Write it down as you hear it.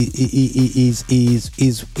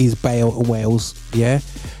is Bale and Wales. Yeah,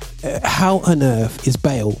 how on earth is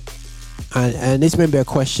Bale? And this may be a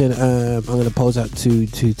question I'm going to pose out to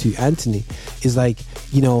Anthony. Is like,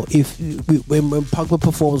 you know, if when Pogba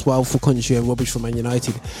performs well for country and rubbish for Man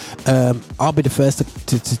United, I'll be the first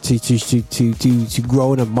to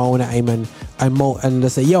groan and moan at him and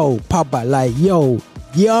let's say, yo, Pogba, like,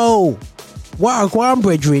 yo, what a ground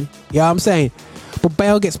brethren. You know what I'm saying? But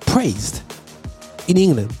Bale gets praised in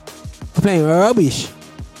England for playing rubbish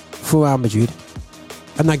for Real Madrid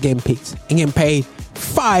and not getting picked and getting paid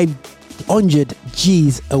 500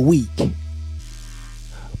 G's a week.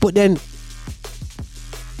 But then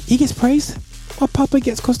he gets praised while Papa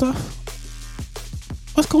gets cussed off.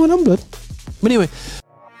 What's going on, blood? But anyway,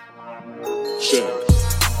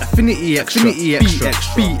 Affinity Extra.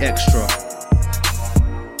 Be extra.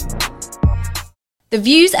 The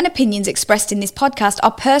views and opinions expressed in this podcast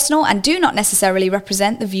are personal and do not necessarily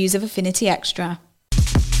represent the views of Affinity Extra.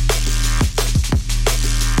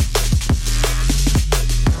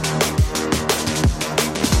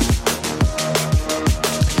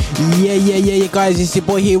 Yeah, guys, it's your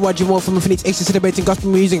boy here, Roger Moore from Infinite Extra, celebrating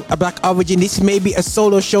gospel music, a black origin. This may be a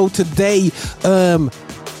solo show today.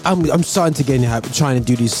 I'm starting to get trying to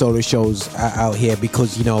do these solo shows out here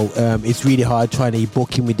because, you know, it's really hard trying to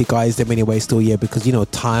book in with the guys them anyway still, yeah, because, you know,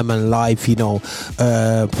 time and life, you know,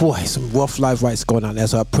 some rough life rights going on there.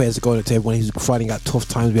 So our prayers are going out to everyone who's finding out tough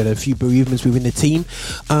times. We had a few bereavements within the team,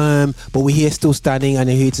 but we're here still standing and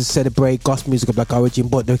we're here to celebrate gospel music of black origin.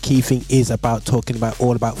 But the key thing is about talking about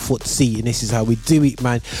all about footsie, and this is how we do it,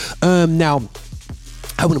 man. Now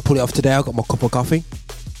I wouldn't pull it off today. I got my cup of coffee.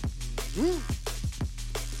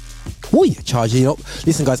 Oh, yeah, charging up.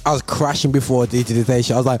 Listen, guys, I was crashing before I did today's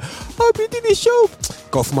show. I was like, I've been doing this show.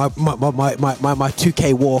 Go for my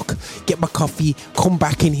 2K walk, get my coffee, come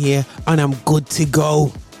back in here, and I'm good to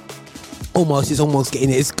go. It's almost getting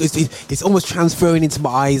it. It's almost transferring into my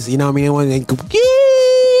eyes. You know what I mean?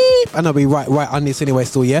 And I'll be right on this anyway.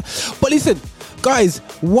 Still, yeah. But listen, guys,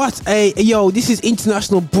 this is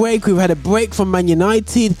international break. We've had a break from Man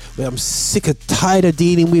United, where I'm sick and tired of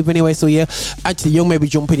dealing with anyway. So yeah, actually Young may be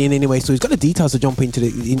jumping in anyway, so he's got the details to jump into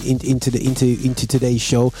today's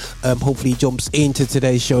show. Hopefully he jumps into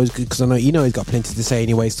today's show because I know he's got plenty to say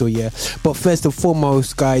anyway. So yeah, but first and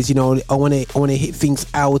foremost, guys, you know, I want to hit things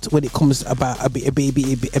out when it comes about a bit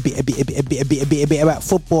about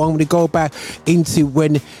football. I'm going to go back into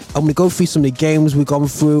when I'm going to go through some of the games we've gone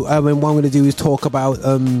through, and what I'm going to do is talk about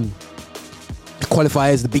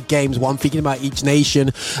qualifiers, the big games, what I'm thinking about each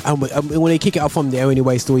nation, and when they kick it out from there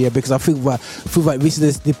anyway still, yeah, because I feel like this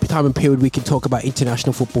is the time and period we can talk about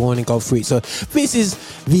international football and go through it. So this is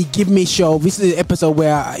the Give Me show. This is the episode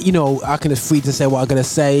where I can just free to say what I'm gonna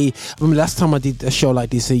say. I remember last time I did a show like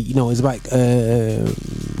this, it was about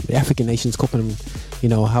the African Nations Cup, and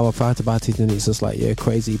how I felt about it, and it's just like, yeah,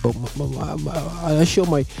 crazy. But I show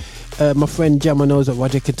my friend Gemma knows that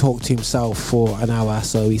Roger can talk to himself for an hour,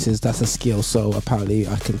 so he says that's a skill. So apparently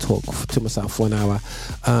I can talk to myself for an hour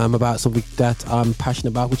about something that I'm passionate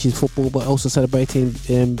about, which is football, but also celebrating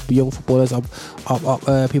young footballers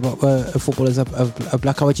footballers of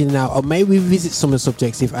black origin. Now, or maybe revisit some of the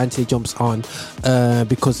subjects if Anthony jumps on,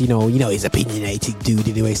 because he's opinionated dude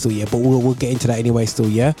anyway still, yeah, but we'll get into that anyway still,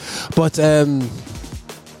 yeah. But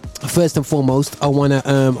first and foremost, I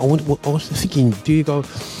was thinking, do you go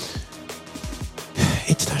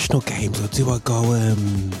international games or do I go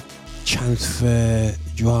transfer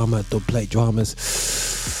drama, double dramas?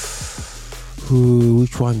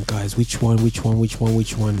 Which one, guys? Which one?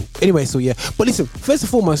 Anyway, so yeah. But listen, first and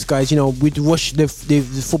foremost, guys, with Rush, the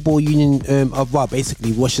football union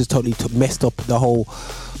basically Russia's totally messed up the whole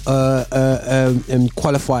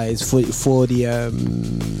qualifiers for the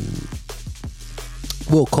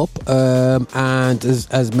World Cup, and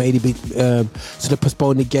has made it sort of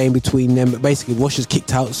postponed the game between them. But basically, Russia's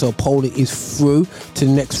kicked out, so Poland is through to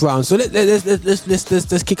the next round. So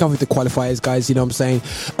let's kick off with the qualifiers, guys. You know what I'm saying?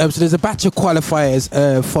 So there's a batch of qualifiers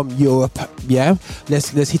from Europe. Yeah, let's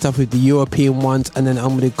hit off with the European ones, and then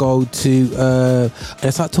I'm going to go to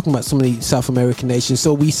and start talking about some of the South American nations.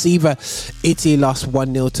 So we see that Italy lost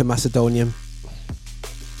 1-0 to Macedonia.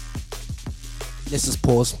 Let's just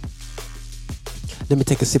pause. Let me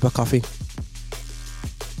take a sip of coffee.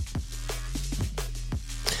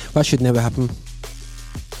 That should never happen.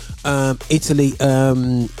 Italy,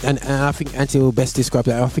 and I think Anthony will best describe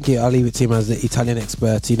that. I think I'll leave it to him as the Italian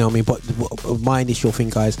expert, you know what I mean? But my initial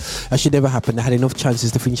thing, guys, that should never happen. They had enough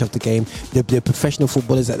chances to finish off the game. The professional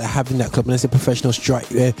footballers that they have in that club, and as the professional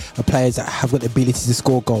players that have got the ability to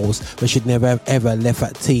score goals, they should never have ever left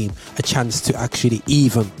that team a chance to actually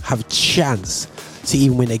even have a chance to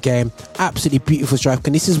even win the game. Absolutely beautiful strike.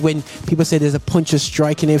 And this is when people say there's a punch of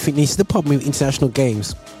strike and everything. This is the problem with international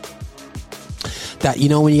games. That, you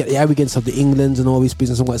know, when you get the arrogance of the Englands and all this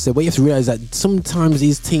business and what's there, but you have to realise that sometimes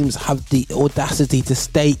these teams have the audacity to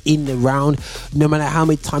stay in the round no matter how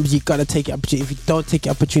many times you've got to take it opportunity. If you don't take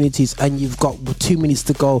opportunities and you've got 2 minutes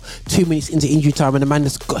to go, 2 minutes into injury time, and the man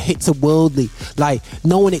just hits a worldly, like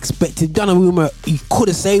no one expected. Donnarumma, he could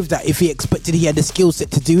have saved that if he expected he had the skill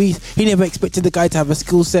set to do it. He never expected the guy to have a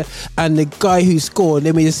skill set. And the guy who scored,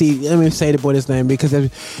 let me say the boy's name, because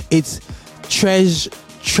it's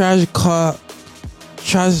Trzaskowski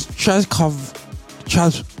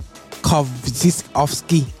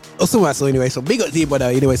or somewhere. So anyway, so big up to him, but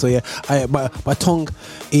anyway, so yeah, my tongue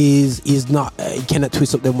is not, you cannot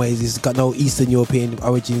twist up them ways. It's got no Eastern European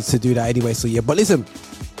origins to do that anyway. So yeah, but listen,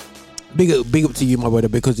 big up to you, my brother,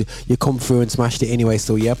 because you come through and smashed it anyway.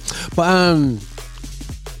 So yeah, but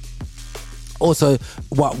also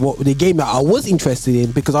what the game that I was interested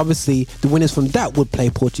in, because obviously the winners from that would play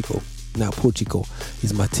Portugal. Now Portugal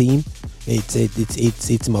is my team.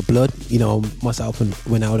 It's my blood, you know. Myself and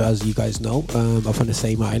Ronaldo, as you guys know, are from the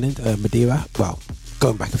same island, Madeira. Well,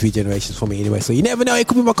 going back a few generations for me anyway. So you never know, it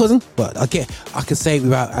could be my cousin. But I can say it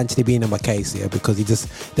without Anthony being in my case, yeah, because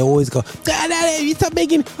they always go, you stop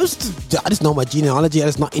making. I just know my genealogy. I'm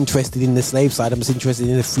just not interested in the slave side. I'm just interested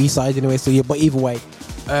in the free side anyway. So yeah, but either way.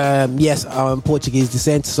 Yes, I'm Portuguese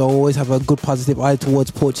descent, so I always have a good positive eye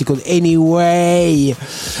towards Portugal anyway.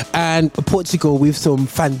 And Portugal with some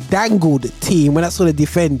fandangled team. When I saw the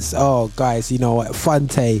defense, oh guys, you know,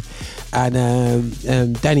 Fonte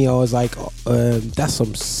and Daniel, was like, that's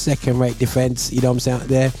some second-rate defense, you know what I'm saying, out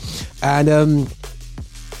there. And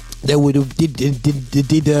they would have did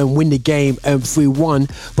win the game 3-1,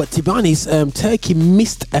 but to be honest, Turkey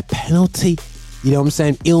missed a penalty. You know what I'm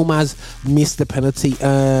saying? Yilmaz missed the penalty.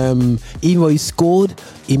 Even though he scored,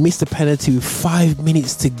 he missed the penalty with 5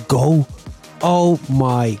 minutes to go. Oh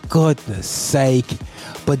my goodness sake.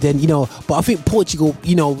 But then, you know, but I think Portugal,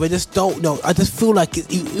 you know, we just don't know. I just feel like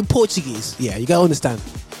in Portuguese, yeah, you gotta understand.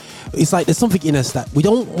 It's like there's something in us that we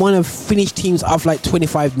don't want to finish teams off like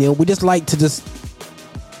 25-0. We just like to just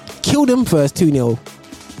kill them first 2-0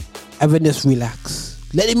 and then just relax.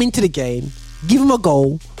 Let them into the game, give them a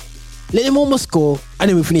goal, let them almost score, and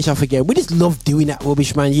then we finish off again. We just love doing that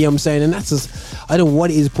rubbish, man. You know what I'm saying? And that's just, I don't know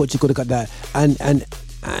what it is Portugal got that. And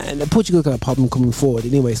Portugal got a problem coming forward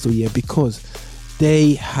anyway, so yeah, because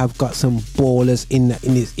they have got some ballers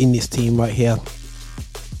in this team right here.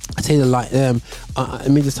 I tell you, like, let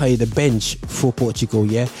me just tell you the bench for Portugal.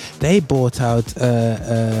 Yeah, they bought out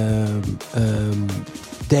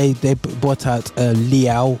they bought out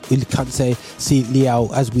Leao. We can't see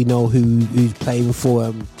Leao as we know who's playing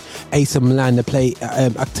for AC Milan. They play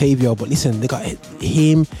Octavio, but listen, they got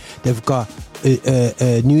him. They've got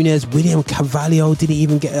Nunes. William Carvalho didn't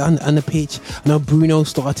even get on the pitch. I know Bruno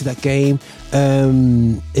started that game.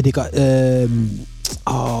 They got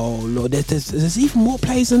oh Lord, there's even more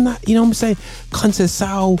players than that. You know what I'm saying?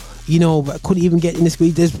 Conceição, you know, couldn't even get in the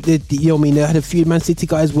screen. You know what I mean? They had a few Man City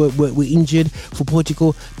guys were injured for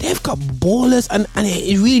Portugal. They've got ballers, and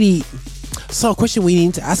it really. So a question we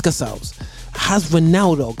need to ask ourselves: has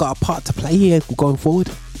Ronaldo got a part to play here going forward?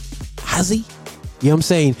 Has he? You know what I'm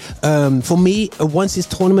saying? For me, once this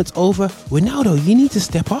tournament's over, Ronaldo, you need to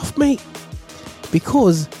step off, mate,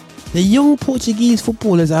 because the young Portuguese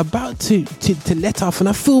footballers are about to let off, and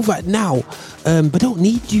I feel that now. But don't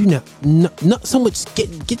need you now. Not so much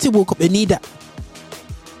get to World Cup. They need that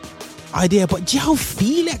idea. But João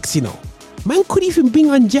Felix, you know, man could even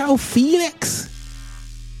bring on João Felix.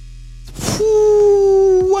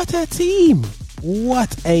 Ooh, what a team!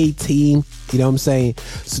 What a team! You know what I'm saying?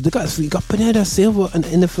 So we got Bernardo Silva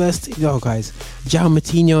in the first. Guys, João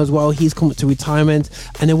Moutinho as well. He's come to retirement,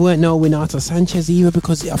 and there weren't no Renato Sanchez either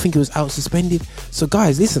because I think he was out suspended. So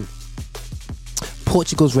guys, listen,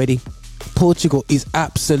 Portugal's ready. Portugal is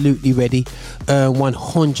absolutely ready,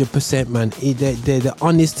 100%, man. They're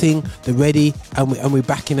on this thing, they're ready, and we're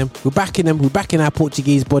backing them. We're backing our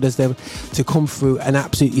Portuguese brothers them to come through and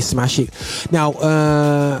absolutely smash it. Now,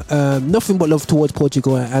 nothing but love towards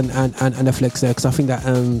Portugal and the flex there, because I think that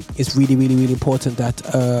it's really, really, really important that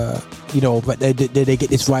you know, but they get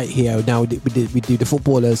this right here. Now we do the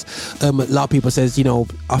footballers. A lot of people says, you know,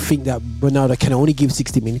 I think that Ronaldo can only give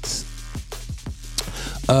 60 minutes.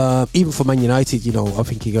 Even for Man United, you know, I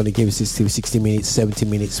think he's going to give us 60 minutes, 70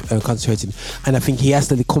 minutes concentrating, and I think he has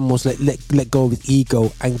to almost let go of his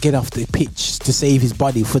ego and get off the pitch to save his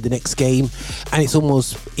body for the next game. And it's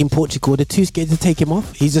almost in Portugal, they're too scared to take him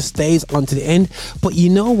off. He just stays on to the end. But you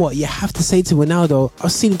know what? You have to say to Ronaldo,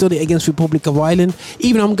 I've seen him do it against Republic of Ireland.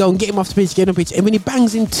 Even I'm going, get him off the pitch, get him off the pitch, and when he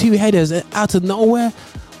bangs in 2 headers out of nowhere,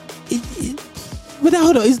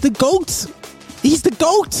 Ronaldo is the GOAT. He's the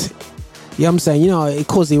GOAT. You know what I'm saying? You know, it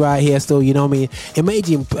Cozy right here still, you know what I mean?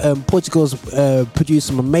 Imagine Portugal's produced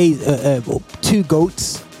some amazing 2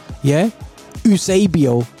 GOATs, yeah?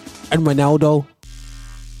 Eusebio and Ronaldo.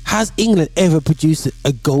 Has England ever produced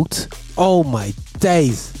a GOAT? Oh my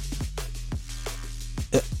days.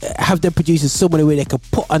 Have they produced somebody where they could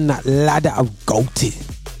put on that ladder of GOAT?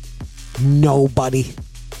 Nobody.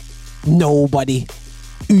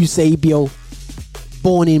 Eusebio,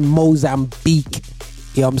 born in Mozambique.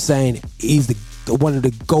 You know what I'm saying? He's one of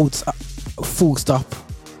the GOATs, full stop.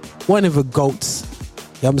 One of the GOATs.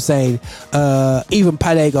 You know what I'm saying? Even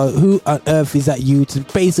Pelé, who on earth is that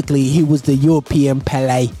youth? Basically, he was the European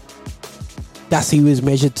Pelé. That's who he was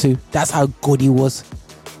measured to. That's how good he was.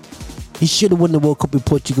 He should have won the World Cup in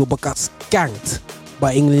Portugal, but got skanked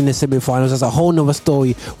by England in the semi-finals. That's a whole nother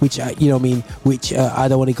story, which you know what I mean, which I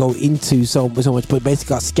don't want to go into so much, but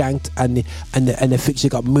basically got skanked, and the fixture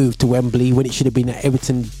got moved to Wembley when it should have been at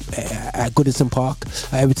Everton, at Goodison Park,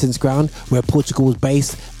 at Everton's ground, where Portugal was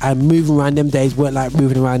based. And moving around them days weren't like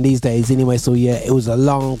moving around these days anyway. So yeah, it was a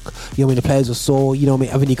long, you know what I mean, the players were sore, you know what I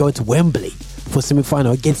mean, and then you go into Wembley for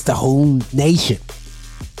semi-final against the whole nation.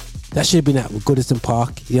 That should have been at Goodison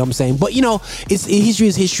Park, you know what I'm saying? But you know, history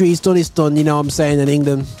is history. It's done, you know what I'm saying? And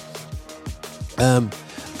England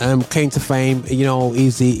claim to fame, you know,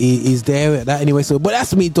 is there at that anyway. So, but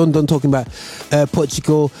that's me done talking about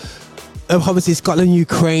Portugal. Obviously,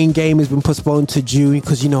 Scotland-Ukraine game has been postponed to June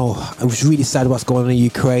because, you know, I was really sad what's going on in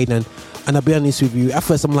Ukraine. And I'll be honest with you, at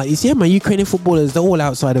first I'm like, yeah, man, Ukrainian footballers, they're all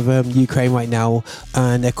outside of Ukraine right now,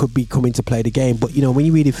 and they could be coming to play the game. But, you know, when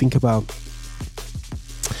you really think about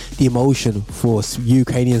the emotion for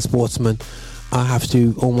Ukrainian sportsmen, I have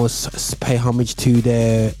to almost pay homage to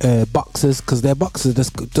their boxers, because their boxers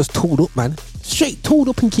just tooled up, man. Straight tooled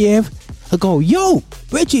up in Kiev. I go, yo,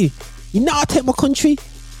 Reggie, you know I take my country?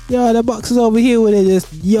 Yo, the boxers over here where they just,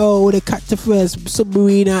 they catch the first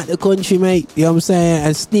submarine out the country, mate. You know what I'm saying?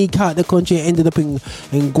 And sneak out the country and ended up in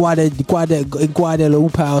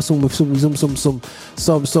Guadalupe or some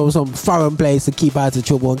foreign place to keep out of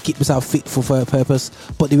trouble and keep themselves fit for a purpose.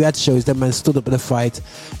 But the reality show is that man stood up in the fight.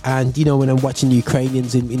 And, you know, when I'm watching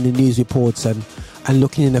Ukrainians in the news reports and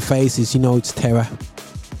looking in their faces, you know, it's terror.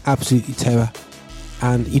 Absolutely terror.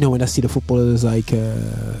 And, you know, when I see the footballers like,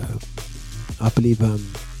 I believe,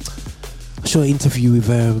 I saw an interview with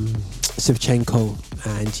Shevchenko,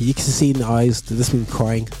 and you can see in the eyes that they've been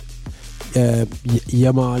crying. The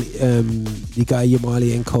guy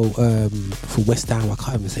Yarmolenko for West Ham, I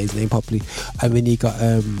can't even say his name properly. And then you got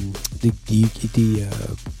the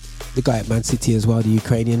guy at Man City as well, the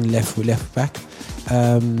Ukrainian left back.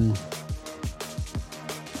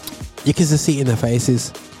 You can just see it in their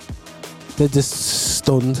faces. They're just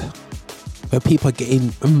stunned. Where people are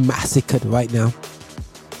getting massacred right now.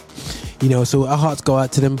 You know, so our hearts go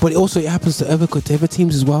out to them. But it happens to other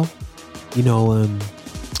teams as well. You know,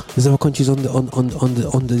 there's other countries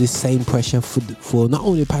under this same pressure for not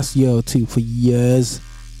only the past year or two, for years.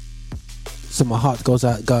 So my heart goes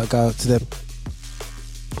out to them.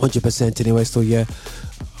 100% anyway. So yeah,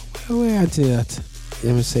 where are to that?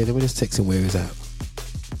 Let me just text him where he's at.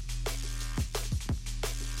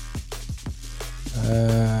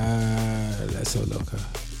 Let's have a look.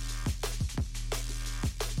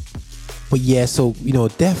 But yeah, so you know,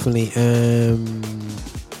 definitely.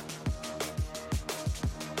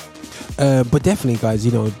 But definitely, guys,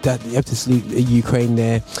 you know that you have to salute Ukraine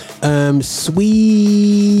there. Sweden.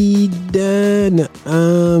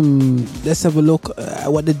 Let's have a look at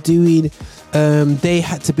what they're doing. They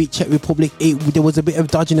had to beat Czech Republic. There was a bit of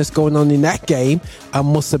dodginess going on in that game, I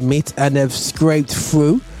must admit, and they've scraped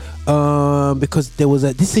through. Because there was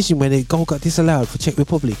a decision when the goal got disallowed for Czech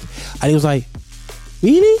Republic, and it was like,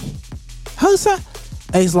 really? How's that?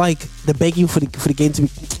 And it's like they're begging for the game to be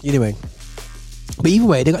anyway. But either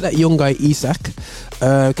way, they got that young guy Isak.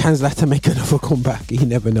 Can Zlatan make another comeback? You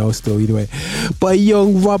never know. Still, either way. But a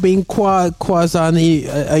young Robin Quazzani,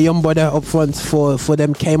 a young brother up front for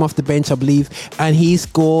them, came off the bench, I believe, and he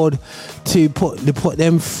scored to put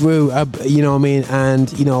them through. You know what I mean?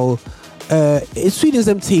 And you know. Sweden's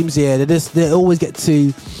them teams, yeah, they always get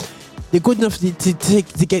to they're good enough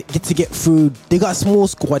to get through. They got a small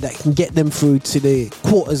squad that can get them through to the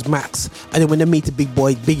quarters max, and then when they meet a big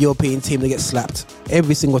European team, they get slapped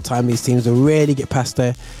every single time. These teams they rarely get past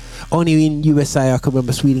there. Only in USA I can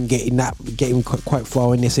remember Sweden getting quite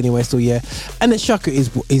far in this anyway. So yeah, and the shocker is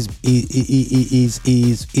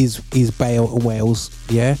Bale and Wales.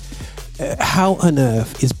 Yeah, how on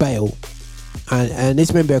earth is Bale? And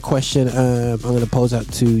this may be a question I'm going to pose out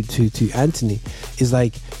to Anthony. Is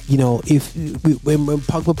like, you know, when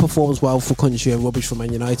Pogba performs well for country and rubbish for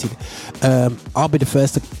Man United, I'll be the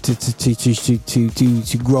first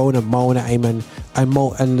to groan and moan at him and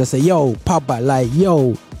let's say, yo, Pogba, like,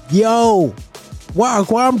 yo,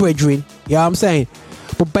 what I'm brethren, you know what I'm saying?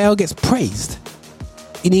 But Bale gets praised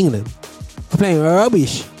in England for playing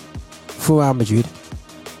rubbish for Real Madrid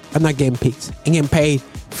and not getting picked and getting paid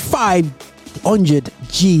 500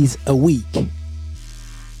 G's a week.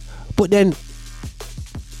 But then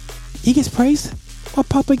he gets praised while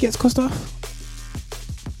Pogba gets cussed off.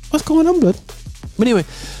 What's going on, blood? But anyway,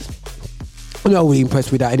 I'm not really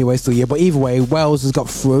impressed with that anyway, still, yeah. But either way, Wales has got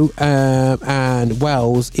through, and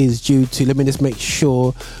Wales is due to, let me just make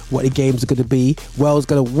sure what the games are going to be. Wales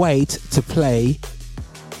going to wait to play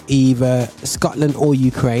either Scotland or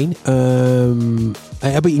Ukraine.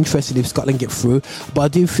 I'll be interested if Scotland get through, but I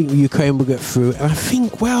do think Ukraine will get through, and I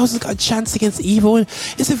think Wales has got a chance against either one.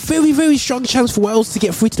 It's a very, very strong chance for Wales to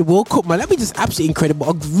get through to the World Cup, man. That be just absolutely incredible.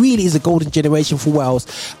 It really is a golden generation for Wales,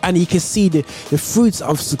 and you can see the fruits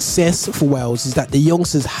of success for Wales is that the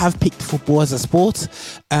youngsters have picked football as a sport,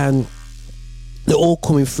 and they're all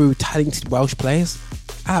coming through talented Welsh players.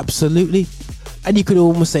 Absolutely. And you could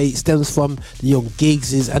almost say it stems from the young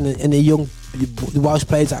Giggs and the young Welsh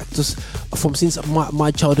players that just from since my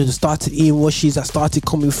childhood started, Ian Rushes that started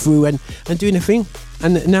coming through and doing the thing.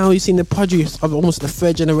 And now you've seen the produce of almost the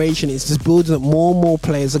third generation. It's just building up more and more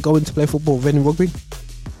players are going to play football, then rugby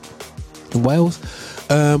in Wales.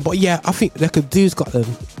 But yeah, I think they could do Scotland.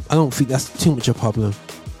 I don't think that's too much of a problem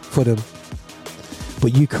for them.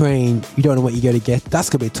 But Ukraine, you don't know what you're going to get. That's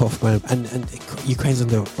going to be tough, man. And Ukraine's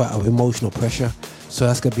under emotional pressure. So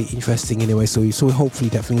that's going to be interesting anyway. So hopefully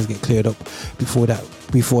that things get cleared up before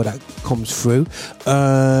that comes through.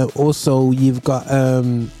 Also, you've got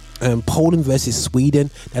Poland versus Sweden.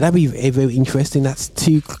 Now that'd be very, very interesting. That's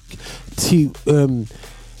two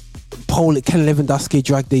Poland. Can Lewandowski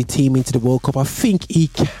drag their team into the World Cup? I think he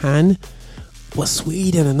can. But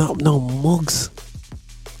Sweden are not no mugs.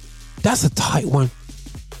 That's a tight one.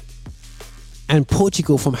 And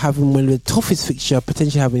Portugal, from having one of the toughest fixture,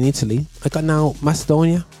 potentially having Italy, I got now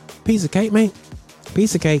Macedonia. Piece of cake, mate.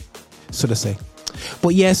 Piece of cake, so to say.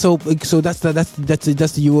 But yeah, so that's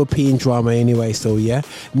the European drama anyway. So yeah,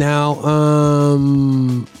 now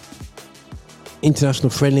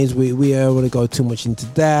international friendlies. We don't want to go too much into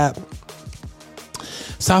that.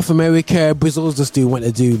 South America, Brazil's just doing what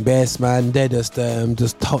they're doing best, man. They're just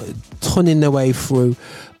turning their way through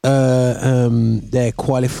their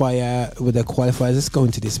qualifier with their qualifiers. Let's go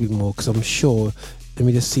into this a bit more because I'm sure. Let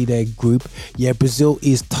me just see their group. Yeah, Brazil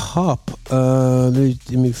is top. Let me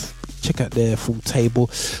check out their full table.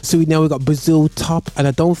 So now we've got Brazil top, and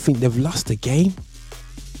I don't think they've lost a game.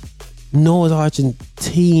 Nor has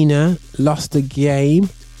Argentina lost a game.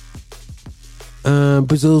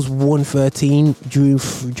 Brazil's won 13,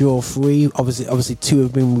 draw 3. Obviously 2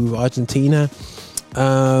 have been with Argentina.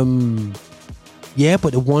 Yeah,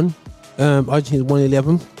 but they won. Argentina won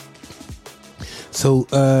 11. So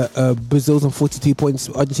Brazil's on 42 points,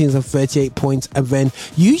 Argentina's on 38 points, and then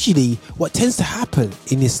usually what tends to happen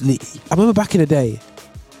in this league, I remember back in the day,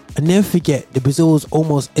 I never forget, the Brazil's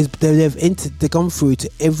they've gone through to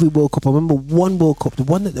every World Cup. I remember one World Cup, the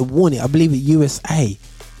one that they won it, I believe at USA.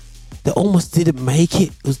 They almost didn't make it.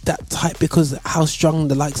 It was that tight because of how strong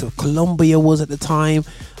the likes of Colombia was at the time.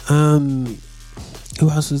 Who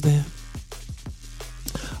else was there?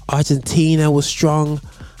 Argentina was strong.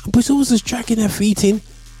 Brazil was just dragging their feet in.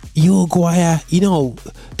 Uruguay,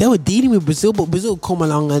 they were dealing with Brazil, but Brazil come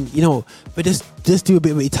along and, but just do a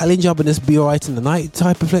bit of an Italian job and just be alright in the night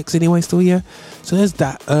type of flex anyway still, yeah. So there's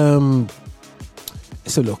that.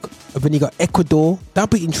 So look, then you got Ecuador. That'll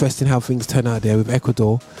be interesting how things turn out there with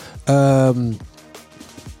Ecuador. And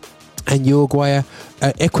Uruguay.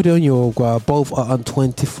 Ecuador and Uruguay both are on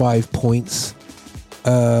 25 points.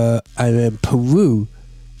 And then Peru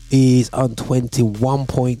is on 21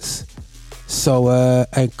 points. So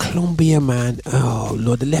and Colombia, man, oh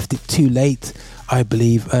Lord, they left it too late, I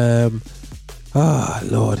believe. Lord,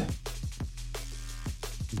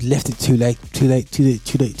 left it too late,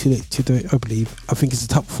 I believe. I think it's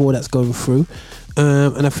the top 4 that's going through,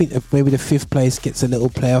 and I think maybe the 5th place gets a little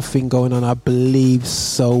playoff thing going on, I believe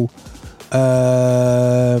so.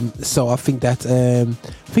 So I think that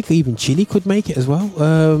even Chile could make it as well.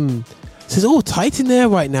 So it's all tight in there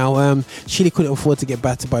right now. Chile couldn't afford to get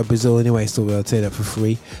battered by Brazil anyway, so I'll take that for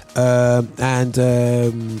free. And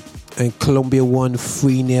Colombia won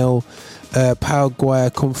 3-0. Paraguay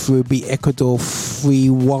come through, beat Ecuador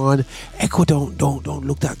 3-1. Ecuador don't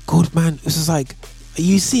look that good, man. It's just like, are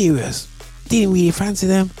you serious? Didn't really fancy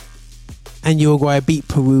them. And Uruguay beat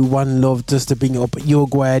Peru 1-0 just to bring it up.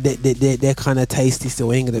 Uruguay, they're kind of tasty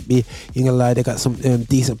still. Ain't gonna lie, they got some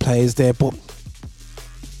decent players there. But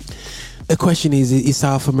the question is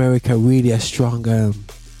South America really a strong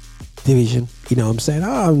division? You know what I'm saying?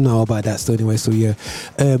 I don't know about that still anyway. So yeah,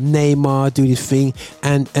 Neymar do his thing,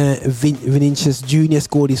 and Vinicius Junior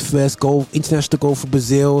scored his first goal, international goal for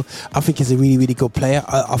Brazil. I think he's a really, really good player.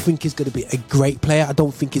 I think he's going to be a great player. I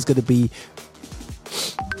don't think he's going to be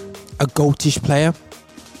a goatish player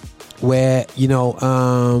where, you know,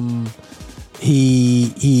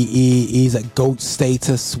 he's at GOAT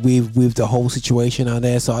status with the whole situation out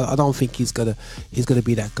there. So I don't think he's gonna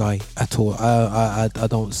be that guy at all. I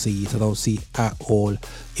don't see it. I don't see at all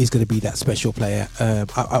he's gonna be that special player.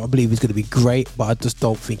 I believe he's gonna be great, but I just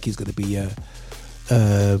don't think he's gonna be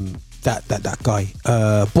that guy.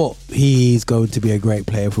 But he's going to be a great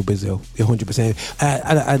player for Brazil, 100%.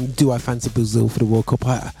 And do I fancy Brazil for the World Cup?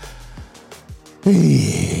 I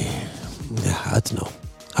don't know.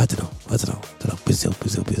 Brazil.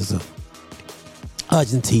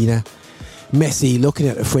 Argentina. Messi, looking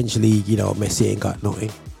at the French league, you know, Messi ain't got nothing.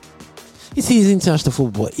 You see, his international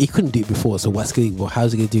football, he couldn't do it before, so how's he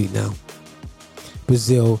gonna do it now?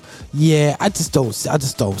 Brazil, yeah, I just don't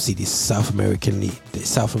see this South American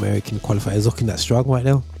qualifiers looking that strong right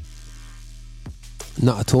now.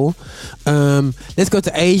 Not at all. Let's go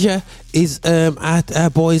to Asia. Is at our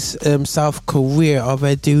boys South Korea, are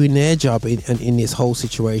they doing their job in this whole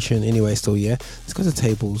situation anyway? So yeah, let's go to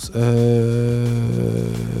tables. Let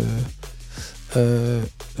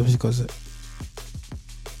me go to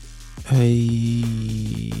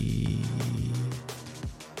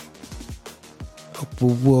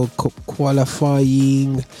World Cup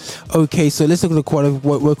qualifying. Okay, so let's look at the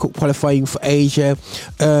World Cup qualifying for Asia.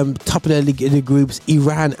 Top of the groups,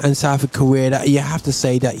 Iran and South Korea. That you have to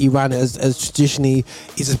say that Iran, as traditionally,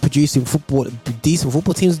 is producing decent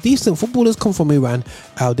football teams. Decent footballers come from Iran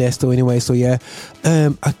out there still anyway. So yeah,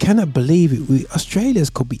 I cannot believe it. Australia's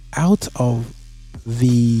could be out of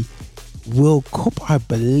the World Cup, I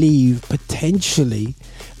believe, potentially.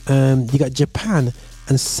 You got Japan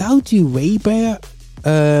and Saudi Arabia,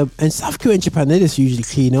 and South Korea and Japan, they just usually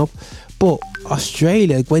clean up. But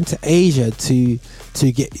Australia went to Asia to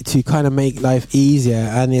kind of make life easier,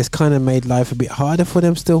 and it's kind of made life a bit harder for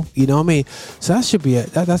them still. You know what I mean? So that should be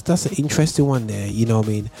that's an interesting one there. You know what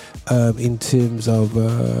I mean? In terms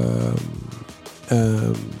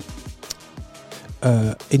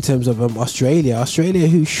of Australia,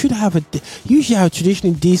 who should usually have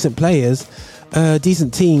traditionally decent players.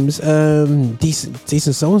 Decent teams,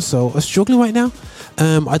 decent so-and-so are struggling right now.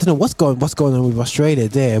 I don't know what's going on with Australia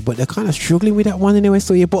there, but they're kind of struggling with that one anyway.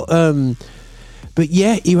 So yeah, but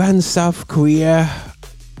yeah, Iran, South Korea,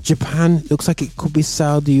 Japan, looks like it could be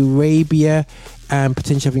Saudi Arabia, and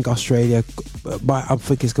potentially I think Australia. But I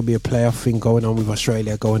think it's gonna be a playoff thing going on with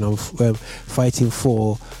Australia, going on fighting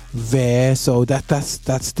for there. So that's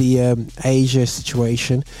the Asia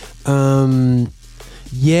situation.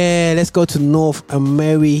 Yeah, let's go to North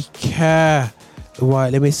America.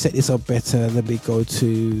 Right, let me set this up better. Let me go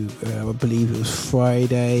to, I believe it was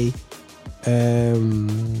Friday. Oh,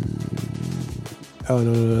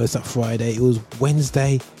 no, it's not Friday. It was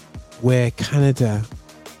Wednesday where Canada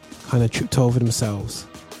kind of tripped over themselves.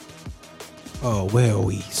 Oh, where are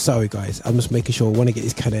we? Sorry, guys. I'm just making sure I want to get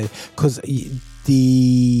this Canada. Because the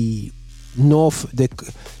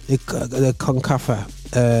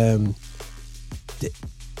CONCACAF,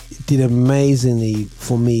 did amazingly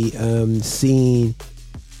for me, seeing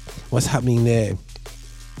what's happening there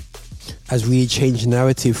has really changed the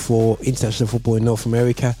narrative for international football in North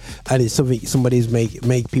America, and it's something somebody's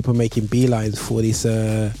people making beelines for this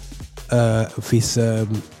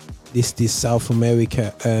South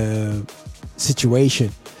America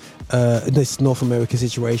situation, this North America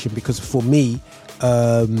situation, because for me,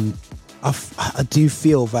 I do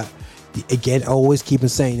feel that. Again, I always keep on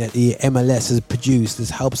saying that the MLS has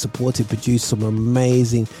helped supported, produced some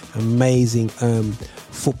amazing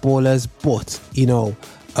footballers, but you know,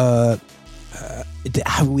 they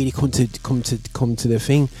haven't really come to the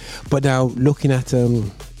thing. But now looking at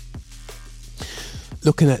the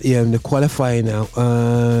qualifying now,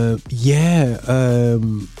 the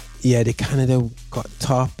Canada got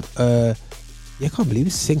top. Yeah, I can't believe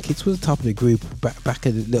it. St. Kitts was the top of the group back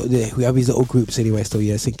at we have these little groups anyway. So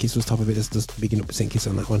yeah, St. Kitts was top of it. Just bigging up St. Kitts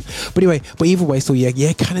on that one. But anyway, either way, so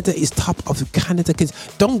yeah, Canada is top of Canada, because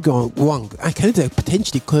don't go wrong, and Canada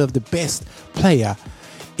potentially could have the best player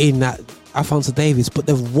in that, Alphonso Davies, but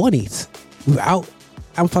they've won it without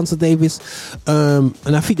Alphonso Davies, and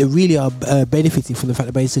I think they really are benefiting from the fact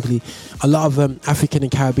that basically a lot of African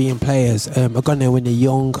and Caribbean players are gone there when they're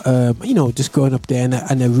young, just growing up there,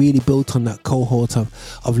 and they're really built on that cohort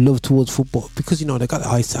of love towards football, because they got the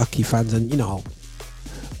ice hockey fans, and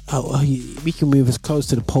we can move as close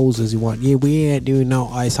to the poles as you want. Yeah, we ain't doing no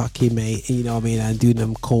ice hockey, mate, and doing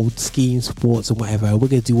them cold skiing sports and whatever. We're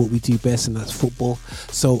gonna do what we do best, and that's football.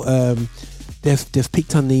 So they've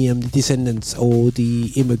picked on the descendants or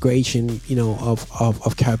the immigration,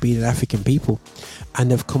 of Caribbean and African people,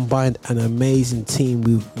 and they've combined an amazing team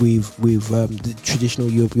with the traditional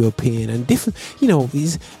European and different.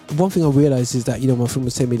 Is one thing I realised is that my friend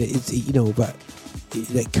was telling me that it's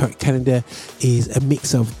that Canada is a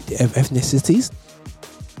mix of ethnicities.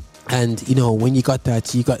 And when you got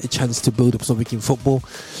that, you got a chance to build up something in football,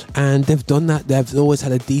 and they've done that. They've always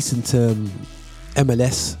had a decent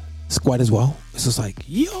MLS squad as well. It's just like,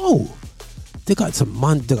 they got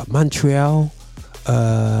they got Montreal,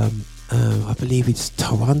 I believe it's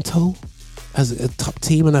Toronto as a top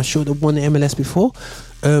team, and I'm sure they've won the MLS before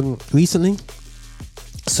recently,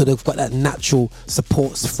 so they've got that natural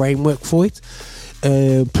supports framework for it,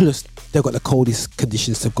 plus they've got the coldest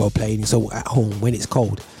conditions to go playing, so at home when it's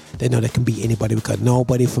cold they know they can beat anybody, because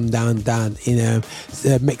nobody from down in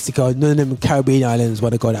Mexico, none of them Caribbean islands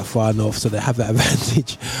want to go that far north, so they have that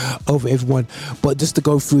advantage over everyone. But just to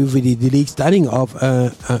go through the league standing of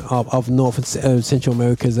North and Central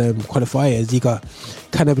America's qualifiers, you got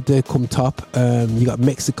Canada come top, you got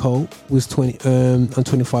Mexico with on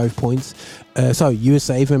 25 points,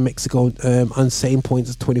 USA and Mexico on same points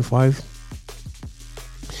as 25.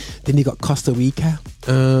 Then you got Costa Rica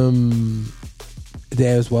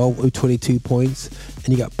there as well with 22 points,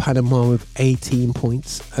 and you got Panama with 18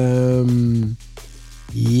 points.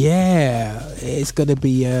 It's gonna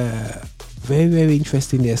be very, very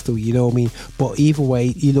interesting there still, but either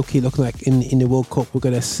way, you're looking like in the World Cup we're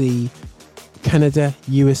gonna see Canada,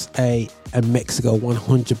 USA and Mexico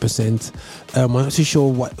 100%. I'm not too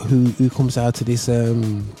sure who comes out of this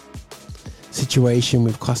situation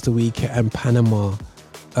with Costa Rica and Panama.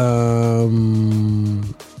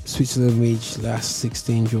 Switzerland reached last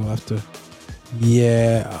 16 draw after.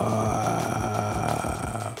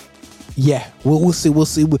 We'll see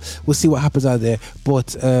what happens out there.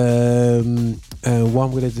 But what I'm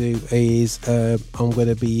gonna do is I'm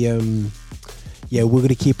gonna be we're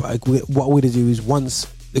gonna keep what we're gonna do is, once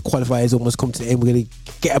the qualifiers almost come to the end, we're gonna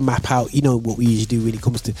get a map out. What we usually do when it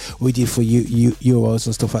comes to what we did for Euros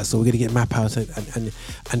and stuff like that. So we're gonna get a map out and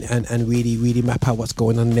really, really map out what's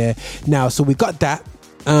going on there now. So we got that.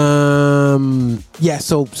 So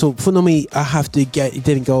for me, I have to it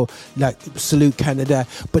didn't go like salute Canada,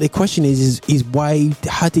 but the question is why,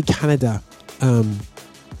 how did Canada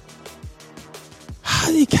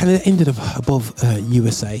ended up above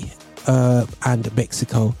USA and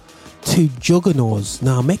Mexico, two juggernauts.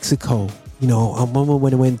 Now Mexico, I remember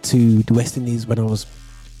when I went to the West Indies when I was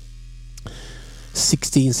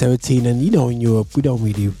 16, 17, and in Europe we don't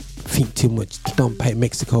really think too much. Don't pay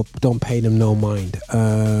them no mind.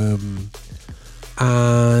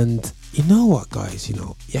 And you know what, guys,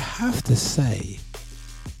 you have to say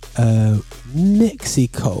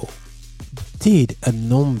Mexico did a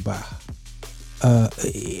number.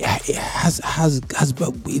 Everybody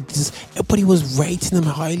was rating them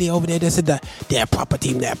highly over there. They said that they're a proper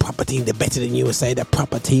team, they're better than USA, they're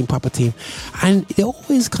proper team, and they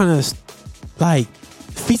always kind of like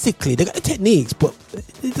physically they got the techniques, but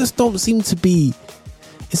they just don't seem to be.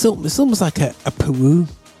 It's almost like a Peru.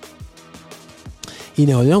 They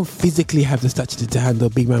don't physically have the stature to handle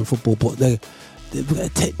big man football, but they've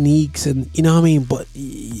got techniques, and but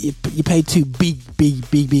you play two big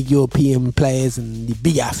European players and the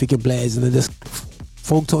big African players, and they just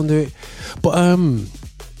fold under it. But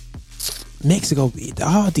Mexico, they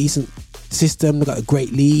are a decent system. They've got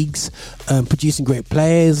great leagues, producing great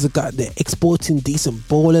players. They're exporting decent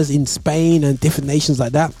ballers in Spain and different nations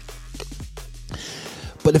like that.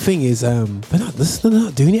 But the thing is, they're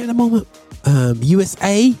not doing it at the moment.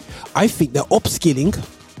 USA, I think they're upskilling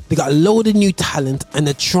They got a load of new talent, and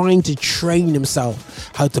they're trying to train themselves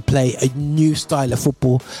how to play a new style of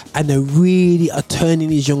football, and they really are turning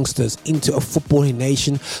these youngsters into a footballing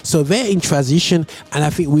nation. So they're in transition, and I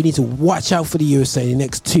think we need to watch out for the USA in the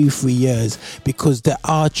next 2-3 years, because they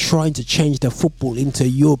are trying to change their football into a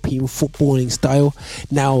European footballing style.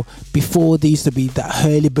 Now, before there used to be that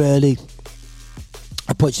hurly-burly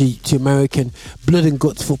approach to American blood and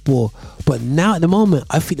guts football, but now at the moment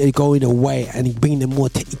I think they're going away and bringing more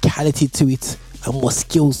technicality to it and more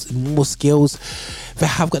skills. They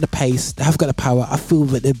have got the pace, they have got the power. I feel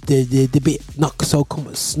that they're a bit not as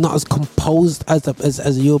composed as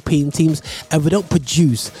the European teams, and they don't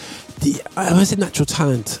produce I said natural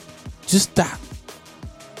talent, just that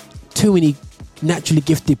too many naturally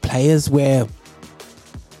gifted players where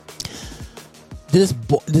they just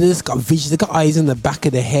got vision, they got eyes in the back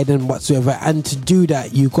of their head and whatsoever. And to do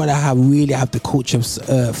that, you've got to really have the culture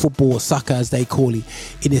of football, soccer as they call it,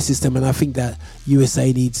 in the system. And I think that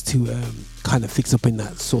USA needs to kind of fix up in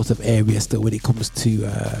that sort of area still when it comes to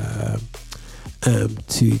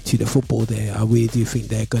the football there. I really do think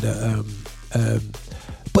they're gonna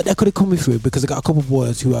but they could have come through, because I got a couple of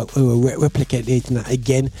boys who are replicating that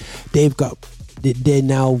again. They're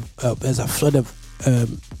now there's a flood of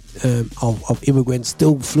immigrants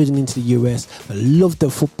still flooding into the US that love the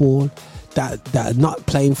football, that are not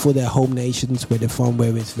playing for their home nations where they're from,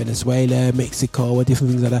 whether it's Venezuela, Mexico, or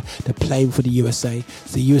different things like that. They're playing for the USA.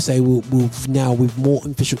 So the USA will now, with more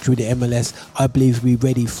infrastructure with the MLS, I believe be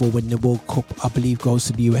ready for when the World Cup, I believe, goes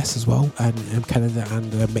to the US as well, and Canada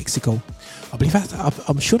and Mexico. I believe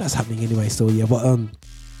I'm sure that's happening anyway still, yeah, but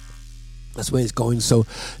that's where it's going. So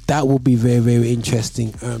that will be very, very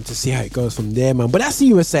interesting to see how it goes from there, man. But that's the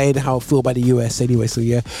USA and how I feel about the US anyway. So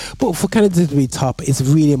yeah, but for Canada to be top, it's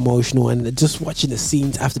really emotional, and just watching the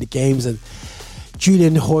scenes after the games and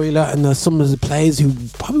Julian Hoyler and some of the players who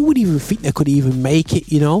probably wouldn't even think they could even make it,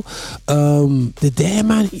 they're there,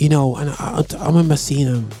 man, and I remember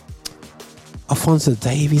seeing Alphonso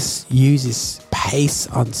Davies use his pace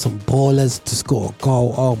on some ballers to score a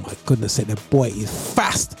goal. Oh my goodness, the boy is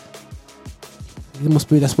fast.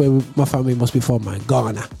 That's where my family must be from, man.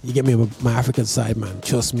 Ghana. You get me, my African side, man.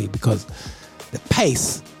 Trust me, because the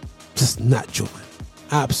pace, just natural, man.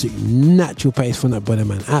 Absolutely natural pace from that brother,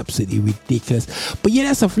 man. Absolutely ridiculous. But yeah,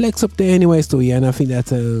 that's a flex up there anyway, still, yeah. And I think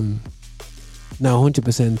that now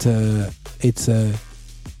 100% it's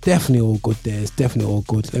definitely all good there. It's definitely all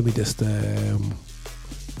good. Let me just come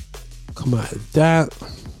out of that.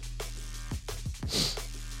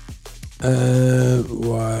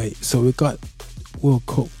 Right. So we got World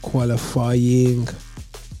Cup qualifying.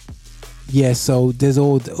 Yeah, so there's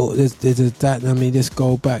that. Let me just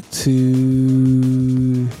go back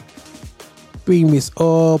to bring this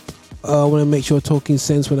up. I want to make sure talking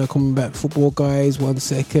sense when I come back. Football, guys. 1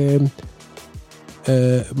 second.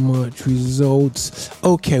 March results.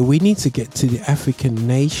 Okay, we need to get to the African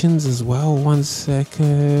nations as well. 1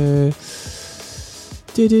 second.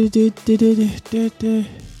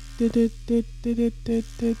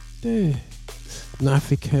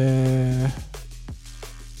 Africa.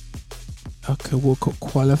 Okay, World Cup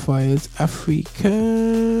qualifiers,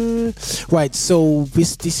 Africa. Right, so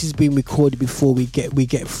this is being recorded before we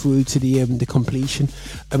get through to the completion.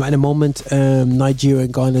 At the moment, Nigeria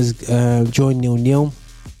and Ghana's joined 0-0.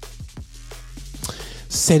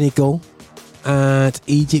 Senegal and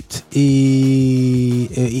Egypt.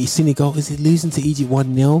 Senegal, is it losing to Egypt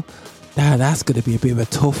 1-0? That's going to be a bit of a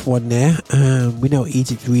tough one there. We know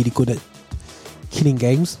Egypt's really good at killing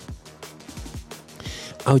games.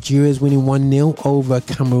 Algeria's winning 1-0 over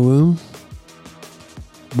Cameroon.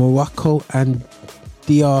 Morocco and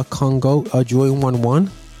DR Congo are drawing 1-1.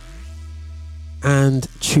 And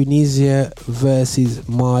Tunisia versus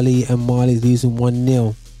Mali, and Mali's losing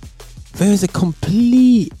 1-0. There is a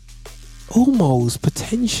complete, almost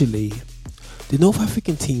potentially, the North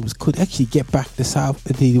African teams could actually get back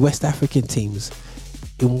the West African teams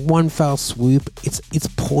in one foul swoop. It's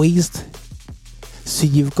poised. So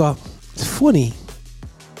you've got, it's funny,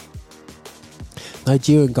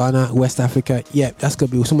 Nigeria and Ghana, West Africa. Yeah, that's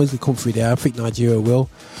gonna be, somebody's gonna come through there. I think Nigeria will.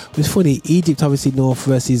 But it's funny, Egypt obviously North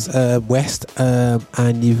versus West,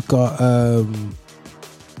 and you've got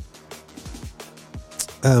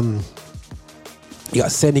you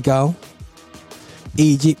got Senegal,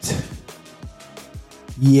 Egypt.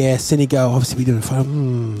 Yeah, Senegal obviously we doing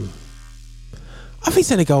fine. I think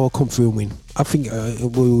Senegal will come through and win. I think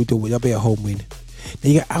we'll do it. That'll be a home win.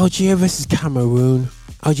 Then you got Algeria versus Cameroon.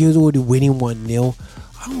 Algeria's already winning 1-0.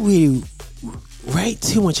 I don't really rate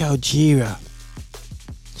too much Algeria,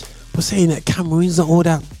 but saying that Cameroon's not all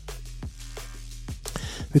that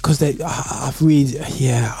because I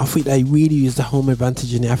think they really use the home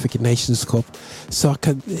advantage in the African Nations Cup. So I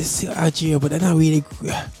can see Algeria, but they're not really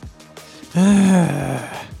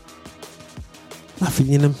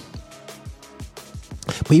nothing in them.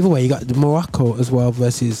 But either way, you got Morocco as well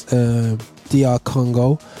versus DR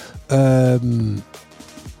Congo.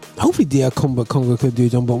 Hopefully DR Congo can do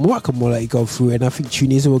it, but Morocco more likely go through, and I think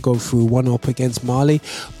Tunisia will go through 1-up against Mali.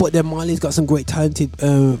 But then Mali's got some great talented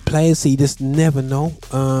players, so you just never know.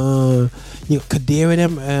 You got Kadir and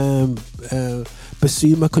them,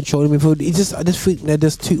 Basuma controlling midfield. I just think they're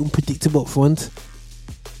just too unpredictable up front.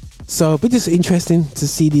 So, but it's interesting to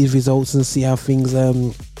see these results and see how things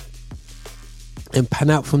and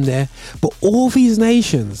pan out from there. But all these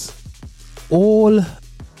nations, all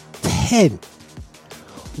 10,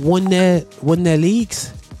 won their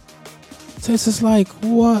leagues. So it's just like,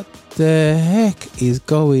 what the heck is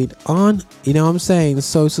going on? You know what I'm saying?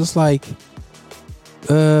 So it's just like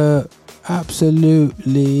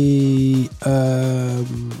absolutely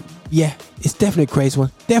yeah, it's definitely a crazy one.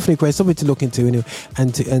 Definitely crazy, something to look into, anyway,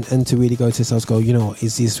 and to really go to ourselves, go, you know,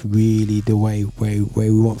 is this really the way we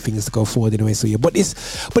want things to go forward anyway? So yeah, but this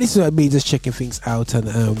is me just checking things out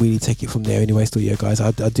and really take it from there anyway. So yeah, guys,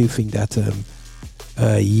 I do think that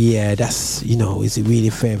yeah, that's, you know, is it really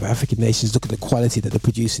fair for African nations? Look at the quality that they're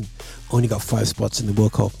producing. Only got 5 spots in the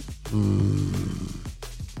World Cup.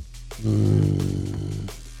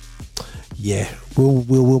 Yeah,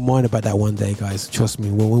 we'll mind about that one day, guys. Trust me.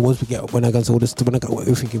 When I got all this, when I got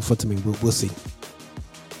everything in front of me, we'll see.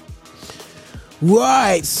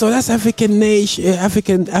 Right, so that's African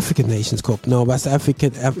Nations Cup. No, that's the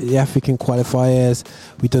African qualifiers.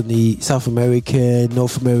 We've done the South American,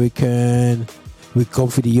 North American. We've gone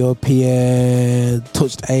through the European,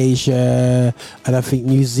 touched Asia, and I think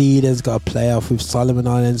New Zealand's got a playoff with Solomon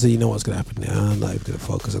Islands. So you know what's going to happen there. I'm not even going to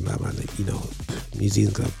focus on that, man. Like, you know, New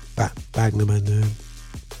Zealand's going to bag them and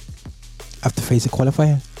have to face a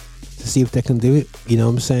qualifier to see if they can do it. You know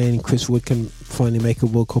what I'm saying? Chris Wood can finally make a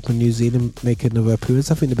World Cup in New Zealand, make another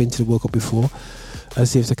appearance. I think they've been to the World Cup before. I'll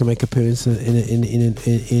see if they can make an appearance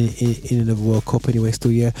in another World Cup anyway,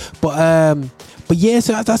 still, yeah. But yeah,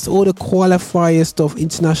 so that's all the qualifier stuff,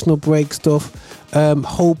 international break stuff.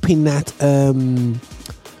 Hoping that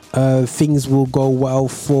things will go well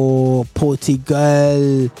for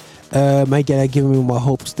Portugal. Again, I'm giving me my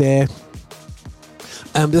hopes there.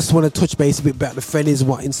 Just want to touch base a bit about the friendlies,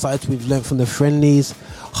 what insights we've learned from the friendlies.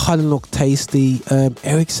 Holland look tasty.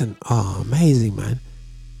 Ericsson, amazing, man.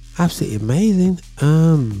 Absolutely amazing.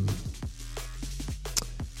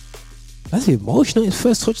 That's emotional. His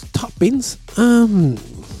first touch, top bins.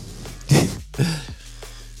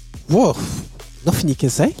 Whoa, nothing you can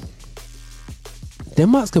say.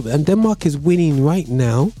 Denmark is winning right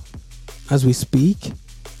now as we speak.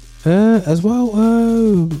 As well.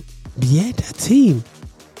 Yeah, that team.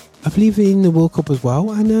 I believe in the World Cup as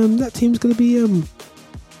well, and that team's going to be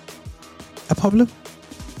a problem.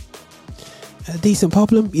 A decent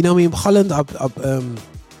problem, you know what I mean? Holland,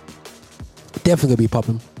 definitely gonna be a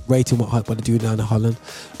problem. Rating what they're doing down in Holland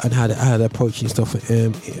and how they're approaching stuff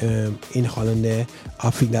in Holland. There,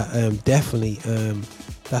 I think that definitely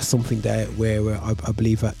that's something there where I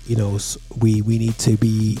believe that, you know, we need to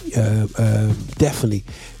be definitely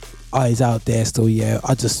eyes out there still. Yeah,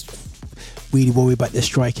 I just really worry about their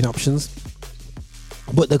striking options,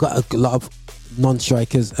 but they've got a lot of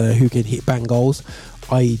non-strikers who can hit bang goals,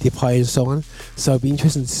 i.e. Depay and so on. So it'll be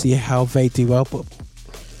interesting to see how they do well. But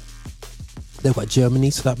they've got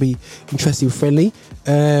Germany, so that'll be interesting, friendly.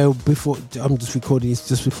 Before I'm just recording this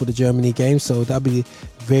just before the Germany game, so that'll be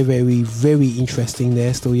very, very, very interesting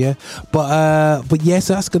there still, yeah. But yeah,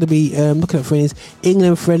 so that's going to be looking at friends.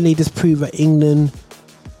 England friendly, just prove that England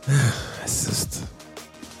it's just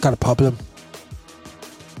got a problem.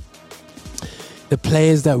 The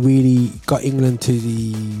players that really got England to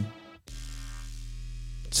the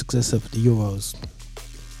success of the Euros,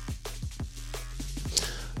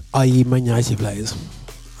 i.e. Man United players,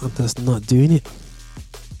 I'm just not doing it.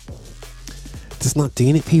 Just not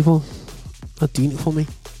doing it, people. Not doing it for me.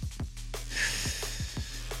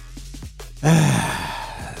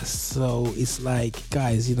 So it's like,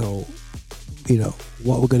 guys, you know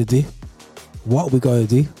what we're gonna do. What we're gonna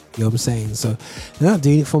do. You know what I'm saying? So they're not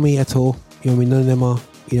doing it for me at all. You know what I mean? None of them are.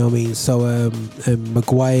 You know what I mean? So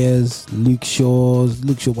Maguire's, Luke Shaw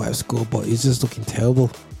might have scored, but it's just looking terrible.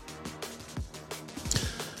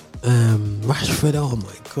 Rashford, oh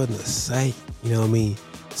my goodness sake. You know what I mean?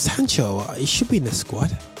 Sancho, he should be in the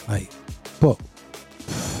squad. Like, but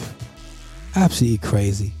absolutely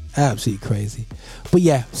crazy. Absolutely crazy. But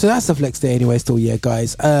yeah, so that's the flex day anyway. Still, yeah,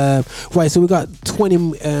 guys. Right, so we got 20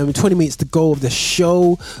 minutes to go of the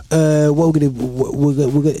show. What we're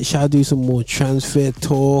gonna shall I do some more transfer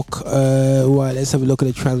talk. Right, let's have a look at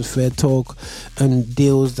the transfer talk and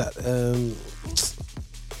deals that.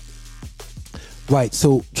 Right,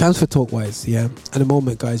 so transfer talk wise, yeah. At the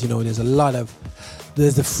moment, guys, you know, there's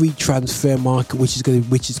the free transfer market, which is going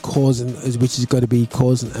to be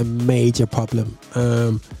causing a major problem.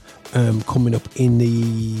 Coming up in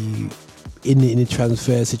the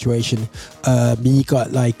transfer situation. You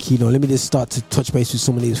got, like, you know, let me just start to touch base with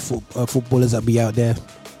some of these footballers that be out there.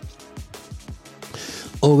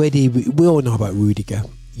 Already, we all know about Rudiger.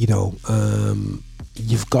 You know,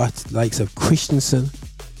 you've got likes of Christensen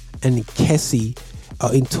and Kessie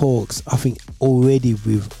are in talks, I think, already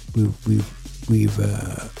with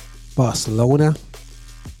Barcelona.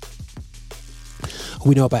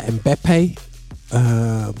 We know about Mbappe.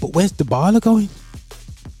 But where's Dybala going?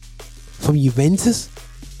 From Juventus?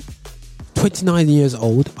 29 years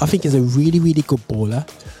old. I think he's a really, really good baller.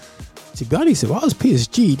 To be honest, if I was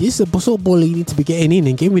PSG, this is the sort of baller you need to be getting in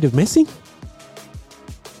and getting rid of Messi.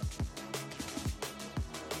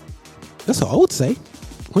 That's what I would say.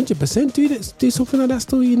 100% do something like that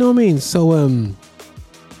still, you know what I mean? So,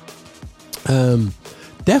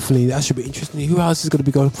 definitely, that should be interesting. Who else is going to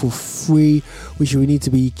be going for free, which we need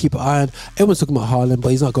to keep an eye on? Everyone's talking about Haaland, but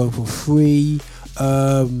he's not going for free.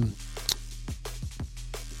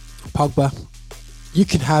 Pogba, you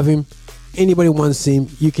can have him. Anybody wants him,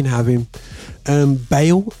 you can have him.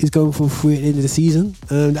 Bale is going for free at the end of the season.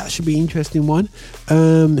 That should be an interesting one.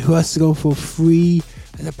 Who else is going for free?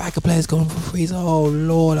 There's a bag of players going for free. Oh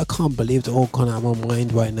Lord, I can't believe they're all gone out of my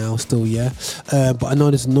mind right now still, yeah. But I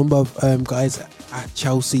know there's a number of guys at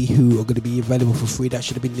Chelsea who are going to be available for free that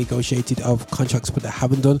should have been negotiated of contracts, but they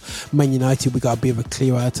haven't done. Man United, we got a bit of a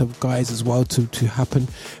clear out of guys as well to happen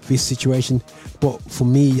this situation. But for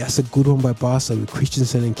me, that's a good one by Barca with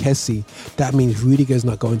Christensen and Kessie. That means Rudiger's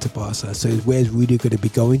not going to Barca. So where's Rudiger going to be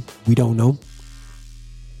going? We don't know.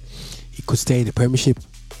 He could stay in the Premiership.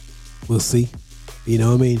 We'll see. You know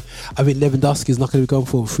what I mean? I think Lewandowski is not going to be going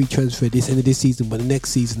for a free transfer this end of this season, but the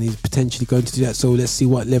next season he's potentially going to do that. So let's see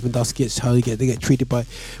what Lewandowski gets, how they get treated by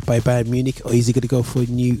Bayern Munich, or is he going to go for a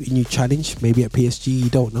new challenge? Maybe at PSG,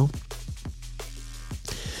 you don't know.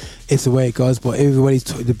 It's the way it goes, but everybody's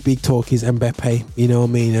the big talk is Mbappe, you know what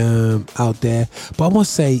I mean, out there. But I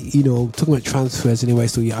must say, you know, talking about transfers anyway,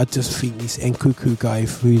 so yeah, I just think this Nkunku guy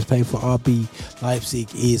who's playing for RB Leipzig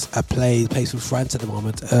is a player. He plays for France at the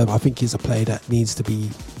moment. I think he's a player that needs to be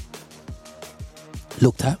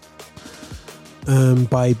looked at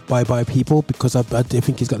by people, because I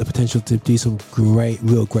think he's got the potential to do some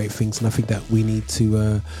real great things, and I think that we need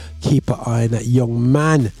to keep an eye on that young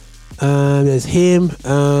man. There's him.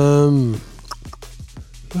 Who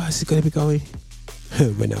else is going to be going?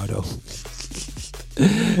 Ronaldo.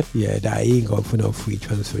 Yeah, that he ain't going for no free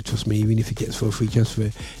transfer. Trust me, even if he gets for a free transfer,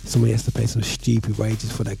 somebody has to pay some stupid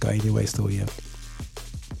wages for that guy anyway. Still, yeah.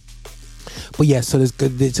 But yeah, so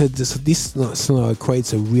this scenario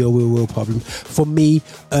creates a real problem for me.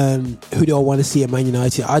 Who do I want to see at Man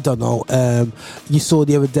United? I don't know. You saw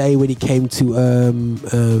the other day when he came to Van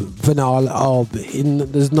Gaal. Oh,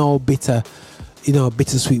 there's no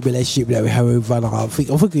bittersweet relationship that we have with Van Gaal. I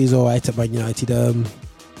think he's all right at Man United.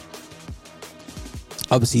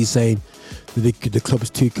 Obviously, he's saying the club is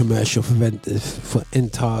too commercial for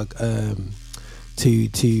Entag.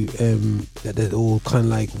 That they're all kind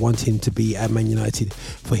of like wanting to be at Man United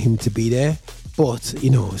for him to be there, but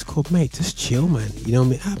you know, it's called, mate, just chill, man. You know what I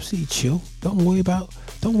mean? Absolutely chill. Don't worry about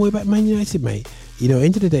Man United, mate. You know,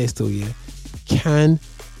 end of the day, still, yeah. Can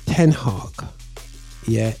Ten Hag,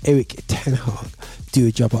 yeah, Eric Ten Hag, do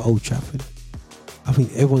a job at Old Trafford? I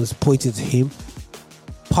think everyone's pointing to him.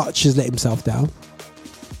 Poch has let himself down.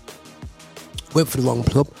 Went for the wrong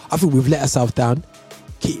club. I think we've let ourselves down.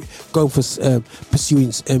 Keep going for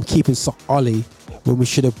pursuing keeping Oli when we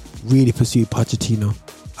should have really pursued Pochettino.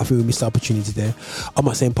 I think we missed the opportunity there. I'm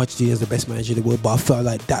not saying Pochettino is the best manager in the world, but I felt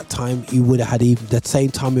like that time he would have had even that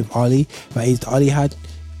same time with Oli that Oli had.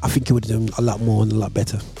 I think he would have done a lot more and a lot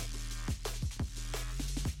better.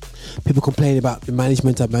 People complain about the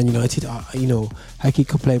management at Man United. You know, how can you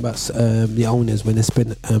complain about the owners when they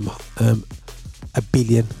spend $1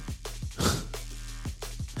 billion?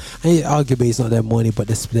 And arguably it's not their money, but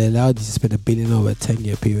they allowed you to spend $1 billion over a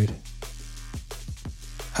 10-year period.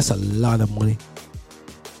 That's a lot of money.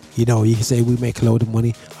 You know, you can say we make a load of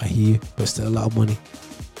money. I hear you, but still a lot of money.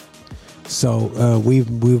 So we've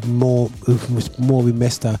more we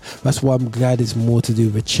messed up. That's why I'm glad it's more to do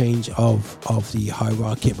with a change of the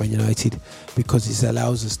hierarchy at Man United, because it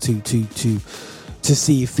allows us to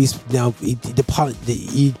see if this now people.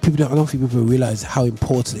 I don't think people realize how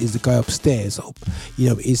important is the guy upstairs,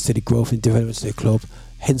 is to the growth and development of the club.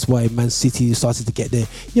 Hence why Man City started to get there.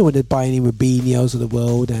 When they're buying in Robinho's of the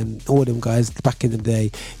world and all them guys back in the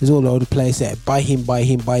day, there's all over the place there. Buy him. But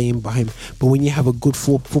when you have a good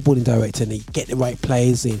footballing director and you get the right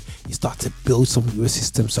players in, you start to build something with a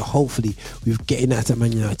system. So hopefully we're getting that at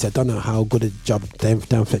Man United. I don't know how good a job Dan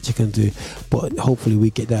Fletcher can do, but hopefully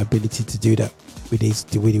we get that ability to do that with these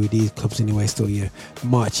clubs anyway. Still,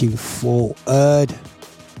 marching forward.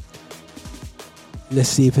 Let's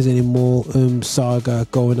see if there's any more saga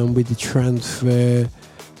going on with the transfer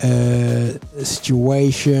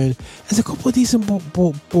situation. There's a couple of decent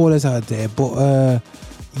ballers out there, but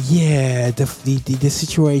the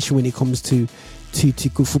situation when it comes to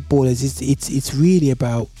good footballers, it's really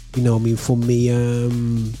about, for me,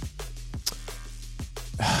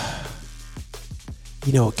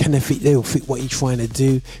 can they'll fit what you're trying to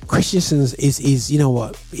do. Christensen's is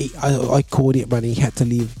I called it, man. He had to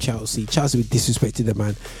leave Chelsea. Chelsea disrespected the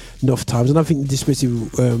man enough times, and I think disrespected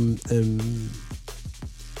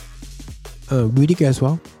Rudiger as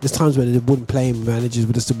well. There's times when they wouldn't play him, managers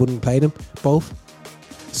would just wouldn't play them both.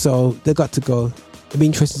 So they got to go. It'll be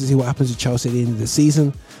interesting to see what happens with Chelsea at the end of the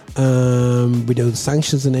season. With those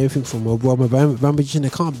sanctions and everything from Roman Abramovich, and I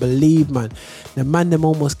can't believe, man, the man them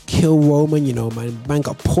almost killed Roman. Man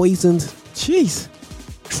got poisoned. Jeez,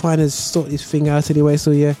 trying to sort this thing out anyway.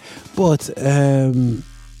 So but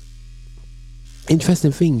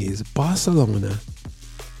interesting thing is Barcelona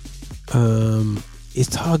is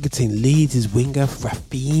targeting Leeds' winger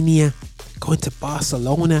Rafinha going to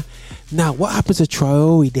Barcelona. Now, what happens to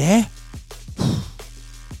Traore there?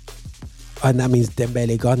 And that means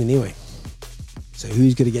Dembele gone anyway. So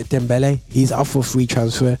who's going to get Dembele? He's up for free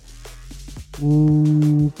transfer.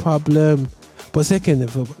 Problem. But second,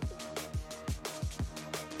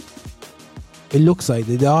 it looks like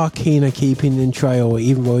they are keen on keeping in Traore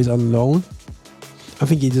even though he's on loan. I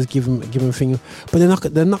think you just give him a thing, but they're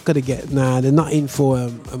not going to get. They're not in for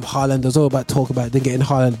Haaland. There's all about talk about them getting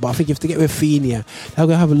Haaland, but I think if they get Rafinha, they're going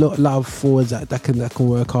to have a lot of forwards that can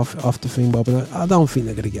work off the thing. But I don't think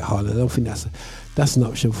they're going to get Haaland. I don't think that's an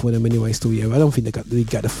option for them anyway. Still, I don't think they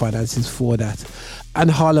got the finances for that. And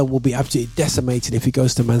Haaland will be absolutely decimated if he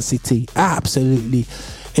goes to Man City. Absolutely,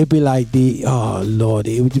 it'd be like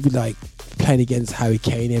it would be like playing against Harry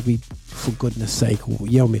Kane for goodness sake,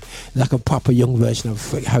 like a proper young version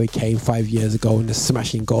of Harry Kane 5 years ago, and just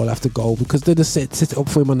smashing goal after goal because they just set it up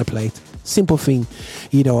for him on the plate. Simple thing,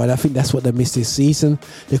 and I think that's what they missed this season.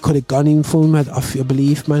 They could have gone in for him, I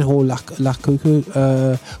believe, man, whole Lukaku,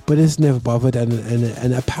 but it's never bothered,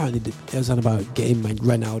 and apparently it was on about getting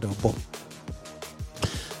Ronaldo, but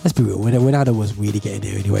let's be real, Ronaldo was really getting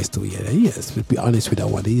there anyway. Still, let's be honest with that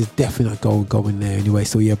one. He's definitely not going there anyway.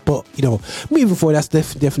 So but moving forward, that's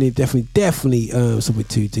definitely something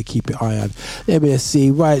to keep your eye on. Let me see.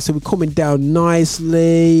 Right, so we're coming down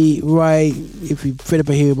nicely. Right, if you fed up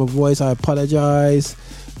hearing my voice, I apologize.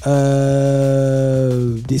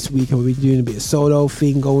 This week I've been doing a bit of solo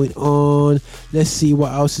thing going on. Let's see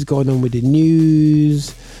what else is going on with the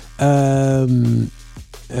news.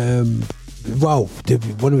 Well,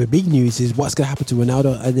 one of the big news is what's going to happen to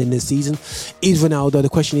Ronaldo at the end of the season. The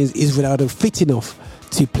question is Ronaldo fit enough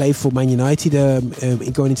to play for Man United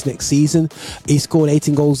going into next season? He scored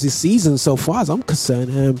 18 goals this season, so far as I'm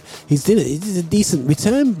concerned. He's did a decent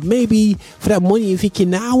return. Maybe for that money, if he can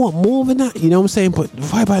now want more than that, you know what I'm saying? But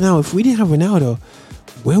right by now, if we didn't have Ronaldo,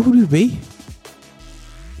 where would we be?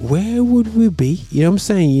 You know what I'm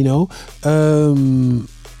saying?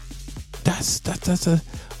 That's a...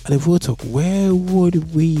 And if we'll talk, where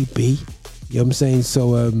would we be? You know what I'm saying?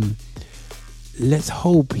 So let's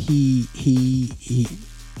hope he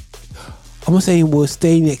I'm not saying we'll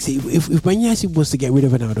stay next. If Man United was to get rid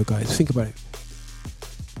of Ronaldo, guys, think about it.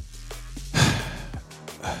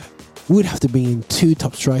 We'd have to bring in 2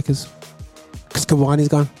 top strikers because Cavani's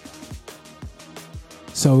gone.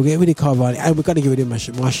 So we'll get rid of Cavani, and we've got to get rid of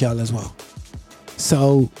Martial as well.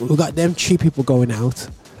 So we've got them 3 people going out.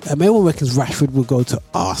 Everyone reckons Rashford will go to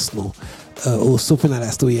Arsenal or something like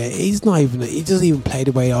that. Still, he doesn't even play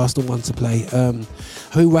the way Arsenal wants to play. I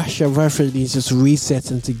think Rashford needs just to reset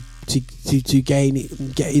and to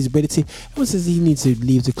get his ability. Everyone says he needs to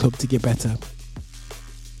leave the club to get better.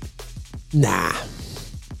 Nah,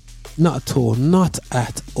 not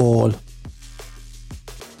at all.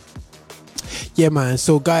 Yeah, man.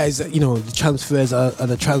 So, guys, the transfers are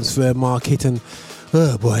the transfer market, and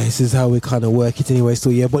Oh boy, this is how we kind of work it anyway. So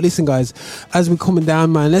yeah, but listen, guys, as we're coming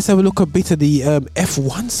down, man, let's have a look a bit of the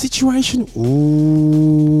F1 situation.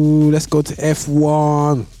 Ooh, let's go to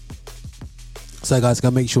F1. So guys,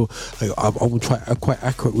 gotta make sure I'm gonna try quite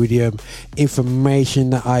accurate with the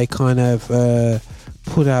information that I kind of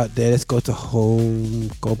put out there. Let's go to home,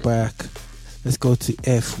 go back. Let's go to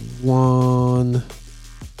F1,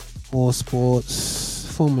 All Sports,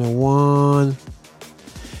 Formula 1.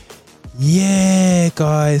 Yeah,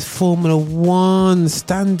 guys, Formula 1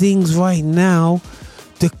 standings right now.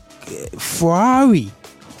 The Ferrari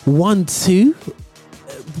 1-2.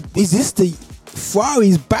 Is this the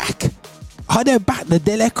Ferrari's back? Are they back? The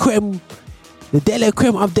Delle Creme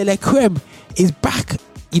of Delle Creme is back.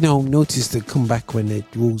 You know, notice the comeback when the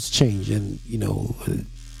rules change, and you know,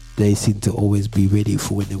 they seem to always be ready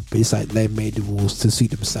for when it's like they made the rules to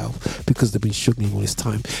suit themselves because they've been struggling all this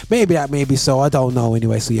time. Maybe that may be so. I don't know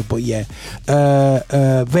anyway. So yeah, but yeah,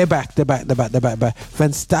 they're back. Verstappen.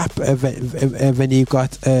 Then you've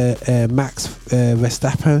got Max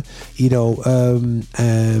Verstappen. You know,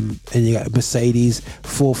 and you got Mercedes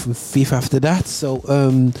 4th and 5th after that. So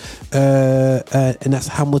and that's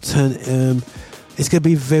Hamilton. It's gonna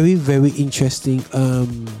be very, very interesting.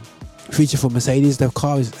 Future for Mercedes. Their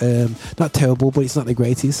car is not terrible, but it's not the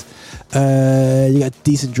greatest. You got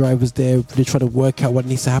decent drivers there. They're trying to work out what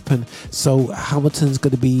needs to happen. So Hamilton's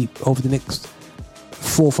going to be, over the next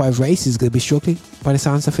 4 or 5 races, going to be struggling by the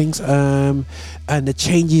sounds of things. And the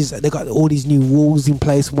changes, they got all these new rules in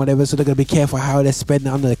place and whatever, so they're going to be careful how they spend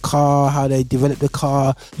on the car, how they develop the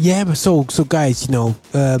car. Yeah, but so guys, you know,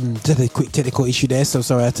 just a quick technical issue there, so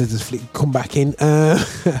sorry I had to just come back in.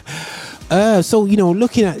 So, you know,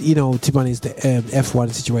 looking at, you know, to be honest, the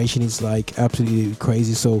F1 situation is like absolutely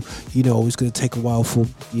crazy. So, you know, it's going to take a while for,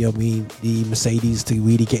 you know, the Mercedes to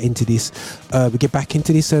really get into this, get back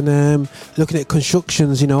into this. And looking at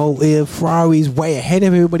constructions, you know, Ferrari's way ahead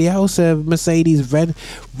of everybody else. Mercedes, Red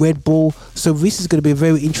Bull. So this is going to be a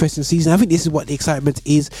very interesting season. I think this is what the excitement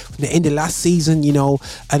is from the end of last season, you know,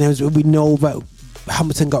 and as we know that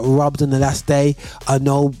Hamilton got robbed on the last day. I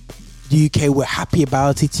know the UK were happy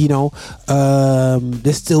about it, you know.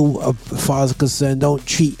 They're still, as far as I'm concerned, don't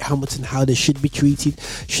treat Hamilton how they should be treated.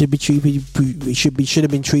 Should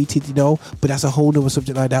have been treated, you know. But that's a whole other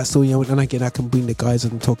subject like that. So, you know, and again, I can bring the guys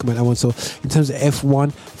and talk about that one. So, in terms of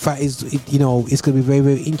F1, that is, you know, it's going to be a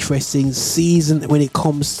very, very interesting season when it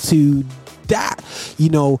comes to that, you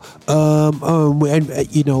know. And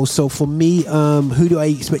you know, so for me, who do I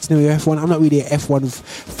expect to know F1? I'm not really an F1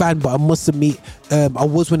 fan, but I must admit, I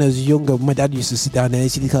was when I was younger. My dad used to sit down there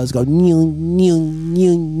and see the cars go so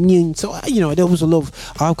you know, there was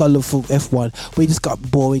I've got a love for F1, but it just got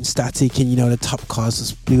boring, static, and you know, the top cars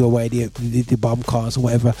just blew away the bomb cars and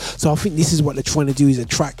whatever. So I think this is what they're trying to do, is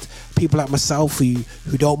attract people like myself who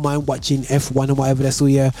don't mind watching F1 and whatever. That's all,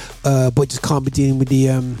 yeah, but just can't be dealing with the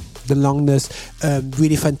longness.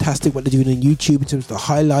 Really fantastic what they're doing on YouTube in terms of the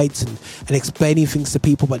highlights and explaining things to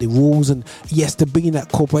people about the rules. And yes, they're bringing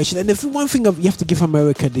that corporation. And if one thing you have to give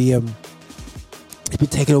America, it's been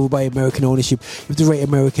taken over by American ownership. You have to rate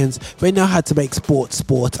Americans. They know how to make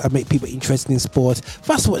sport and make people interested in sport.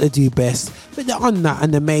 That's what they do best. But they're on that,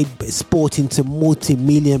 and they made sport into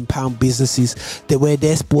multi-million pound businesses. Where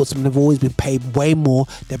their sportsmen have always been paid way more.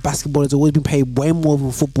 Their basketball has always been paid way more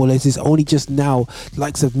than footballers. It's only just now the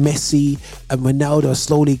likes of Messi and Ronaldo are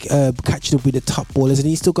slowly catching up with the top ballers, and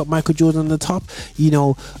you still got Michael Jordan on the top, you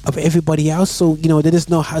know, of everybody else. So, you know, they just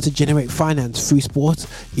know how to generate finance through sport,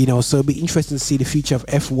 you know. So it'll be interesting to see the future of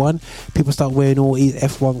F1. People start wearing all these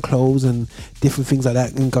F1 clothes and different things like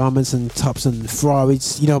that, and garments and tops and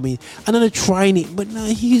Ferraris, you know what I mean. I know they're trying it, but no,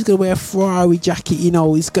 he's gonna wear a Ferrari jacket, you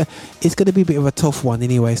know. It's gonna be a bit of a tough one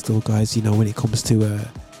anyway, still, guys, you know, when it comes to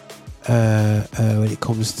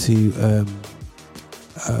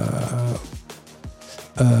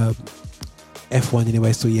F1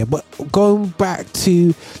 anyway. So yeah, but going back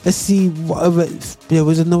to, let's see, whatever, there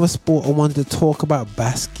was another sport I wanted to talk about.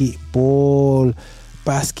 Basketball,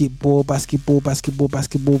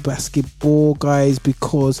 guys,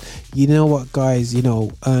 because you know what, guys, you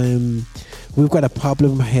know, we've got a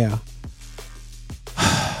problem here.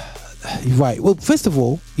 Right, well, first of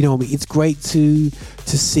all, you know, it's great to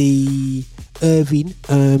see Irving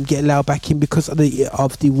get allowed back in because of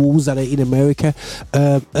the rules that are in America.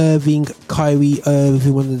 Irving, Kyrie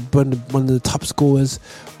Irving, one of the top scorers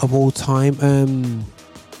of all time,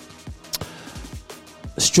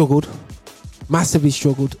 massively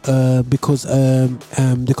struggled because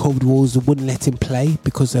the COVID rules wouldn't let him play,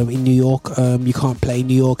 because in New York, you can't play in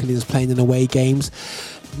New York, and he was playing in away games.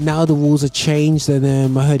 now the rules have changed,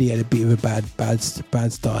 and I heard he had a bit of a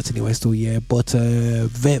bad start anyway. Still, yeah, but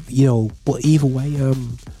but either way,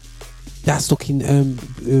 that's looking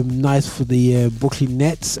nice for the Brooklyn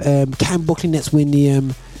Nets. Can Brooklyn Nets win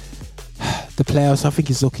the playoffs? I think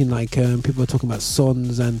it's looking like people are talking about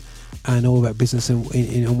Suns and all that business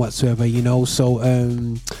and whatsoever, So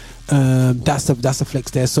that's the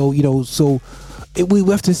flex there. So we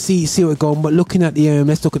have to see where it goes. But looking at the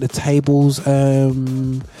let's look at the tables.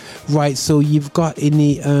 Right, so you've got in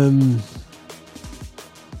the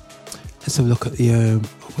let's have a look at the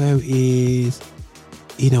where is.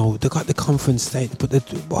 They got the conference state, but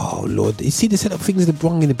oh Lord, you see they set up things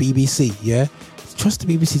wrong in the BBC, yeah? Trust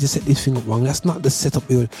the BBC to set this thing up wrong. That's not the setup.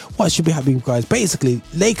 What should be happening, guys? Basically,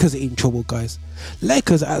 Lakers are in trouble, guys.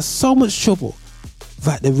 Lakers are so much trouble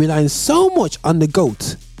that they're relying so much on the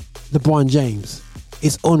GOAT, LeBron James.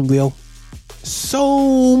 It's unreal.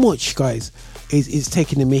 So much, guys. Is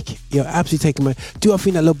taking the mick. Absolutely taking the mick. Do I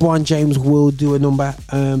think that LeBron James will do a number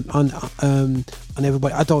on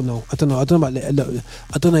everybody? I don't know. I don't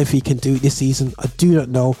know if he can do it this season. I do not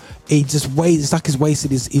know. He just waits. It's like he's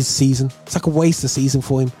wasted his season. It's like a waste of season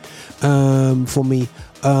for him. For me.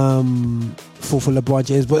 For LeBron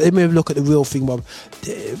James. But let me look at the real thing, Bob.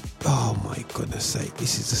 Oh my goodness sake,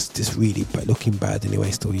 this is just really looking bad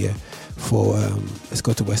anyway. Still, yeah. For let's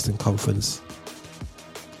go to Western Conference.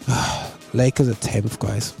 Lakers are 10th,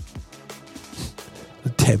 guys.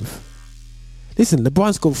 10th. Listen,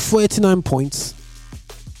 LeBron's got 39 points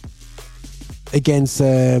against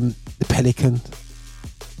the Pelicans,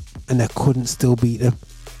 and they couldn't still beat them.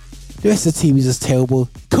 The rest of the team is just terrible.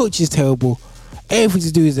 Coach is terrible.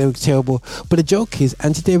 Everything to do is terrible. But the joke is,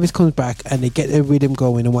 Anthony Davis comes back and they get their rhythm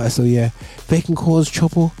going and what. So yeah, they can cause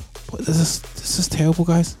trouble. But this is terrible,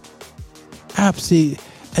 guys. Absolutely.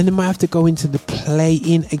 And they might have to go into the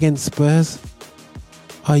play-in against Spurs.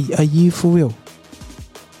 Are you for real?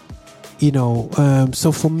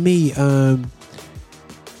 So for me,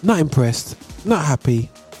 not impressed, not happy.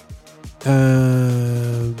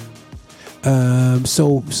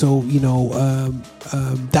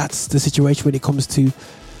 That's the situation when it comes to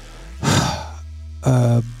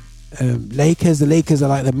Lakers. The Lakers are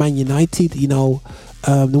like the Man United. They won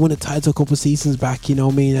the title a couple of seasons back. You know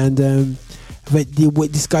what I mean? And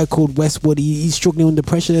this guy called Westwood, he's struggling under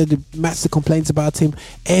pressure. The Matt's the complaints about him.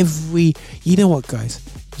 You know what, guys?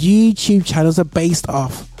 YouTube channels are based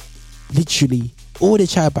off literally all they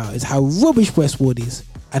chat about is how rubbish Westwood is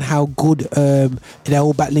and how good they're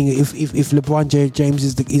all battling. If LeBron James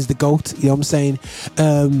is the GOAT, you know what I'm saying?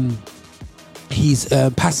 He's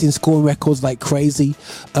passing scoring records like crazy.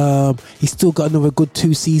 He's still got another good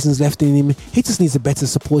 2 seasons left in him. He just needs a better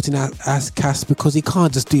supporting cast because he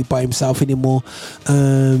can't just do it by himself anymore.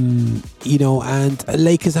 And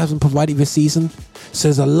Lakers haven't provided this season, so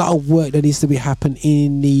there's a lot of work that needs to be happening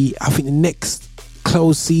in the next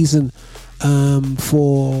close season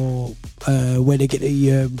for where they get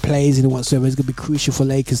the players in and whatsoever. It's going to be crucial for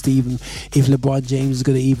Lakers to even, if LeBron James is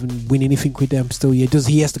going to even win anything with them still. Yeah,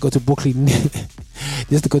 he has to go to Brooklyn.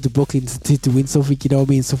 He has to go to Brooklyn to win something, you know what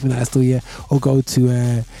I mean? Something like that still, yeah. Or go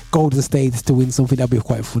to Golden State to win something. That'd be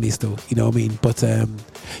quite funny still, you know what I mean? But so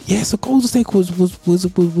Golden State was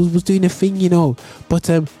doing a thing, But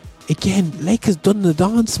again, Lakers done the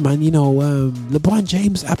dance, man. LeBron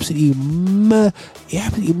James absolutely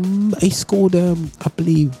he scored I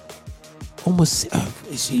believe almost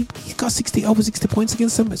he got over 60 points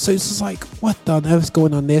against them. So it's just like, what on earth's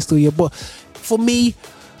going on there still? Yeah, but for me,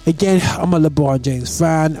 again, I'm a LeBron James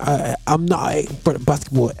fan. I'm not a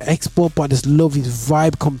basketball expert, but I just love his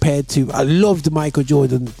vibe compared to, I love the Michael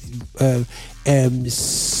Jordan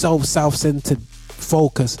self-centered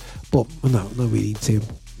focus, but no, not really into him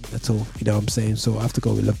at all, you know what I'm saying? So I have to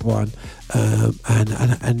go with LeBron,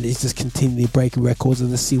 and it's just continually breaking records, and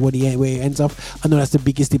let's see where he ends up. I know that's the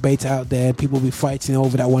biggest debate out there. People will be fighting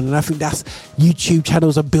over that one, and I think that's YouTube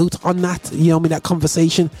channels are built on that. You know what I mean? That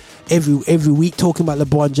conversation every week talking about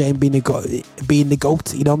LeBron James being the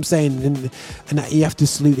GOAT. You know what I'm saying? And that you have to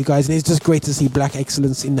salute the guys, and it's just great to see black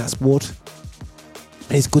excellence in that sport.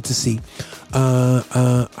 It's good to see.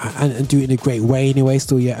 And do it in a great way anyway,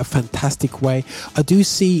 still, yeah, a fantastic way. I do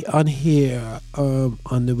see on here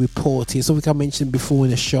on the report here something I mentioned before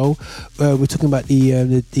in the show. We're talking about the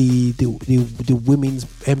women's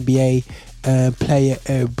NBA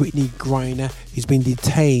player Brittany Griner, who's been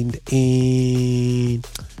detained in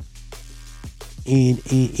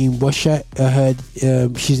Russia. I heard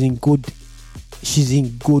she's in good,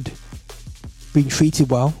 being treated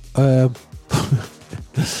well.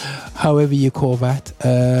 However you call that,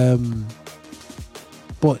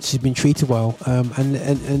 but she's been treated well,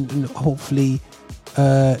 and hopefully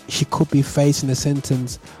she could be facing a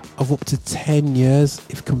sentence of up to 10 years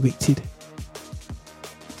if convicted.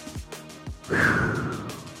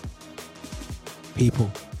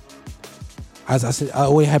 People, as I said, I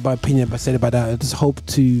always had my opinion, but I said about that. I just hope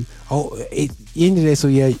to. At the end of the day, so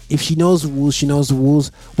yeah, if she knows the rules, she knows the rules.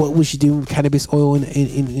 What was she doing with cannabis oil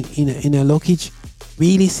in her luggage?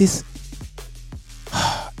 Really, sis?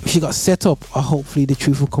 If she got set up, hopefully the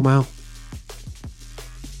truth will come out.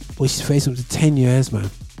 But she's facing up to 10 years, man.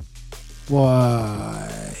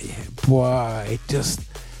 Boy, just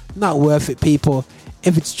not worth it, people.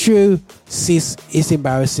 If it's true, sis, it's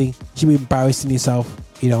embarrassing. You've been embarrassing yourself.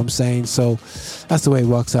 You know what I'm saying? So that's the way it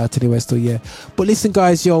works out anyway, still, yeah. But listen,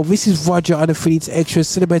 guys, yo, this is Roger on Affiliates Extra,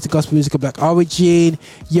 celebrating gospel music of Black origin.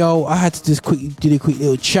 Yo, I had to just quickly do a quick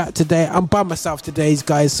little chat today. I'm by myself today,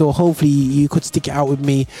 guys, so hopefully you could stick it out with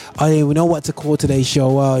me. I don't even know what to call today's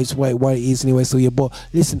show. It's what it is anyway, so yeah. But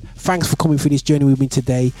listen, thanks for coming through this journey with me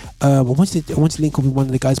today. I wanted to link up with one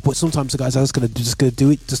of the guys, but sometimes the guys are just gonna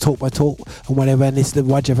do it, just talk my talk and whatever. And this is the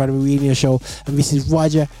Roger Van Marino show, and this is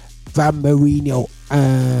Roger Van Marino.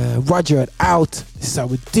 Roger out. This is how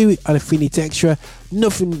we do it on Affiliates Extra.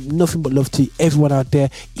 Nothing but love to everyone out there.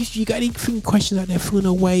 If you got anything, questions out there, thrown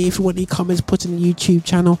away, if you want any comments, put in the YouTube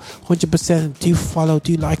channel. 100% do follow,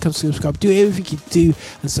 do like and subscribe, do everything you do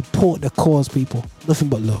and support the cause, people. Nothing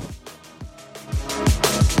but love.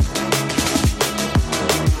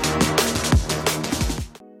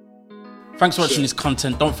 Thanks for watching this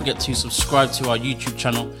content. Don't forget to subscribe to our YouTube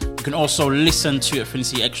channel. You can also listen to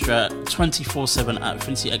Affinity Extra 24/7 at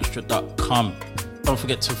affinityextra.com. Don't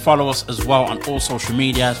forget to follow us as well on all social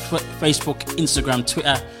media, Facebook, Instagram,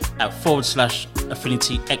 Twitter at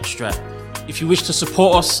 /Affinity Extra. If you wish to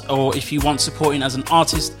support us, or if you want supporting as an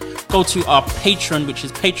artist, go to our Patreon, which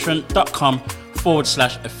is patreon.com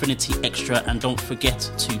 /Affinity Extra, and don't forget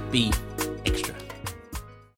to be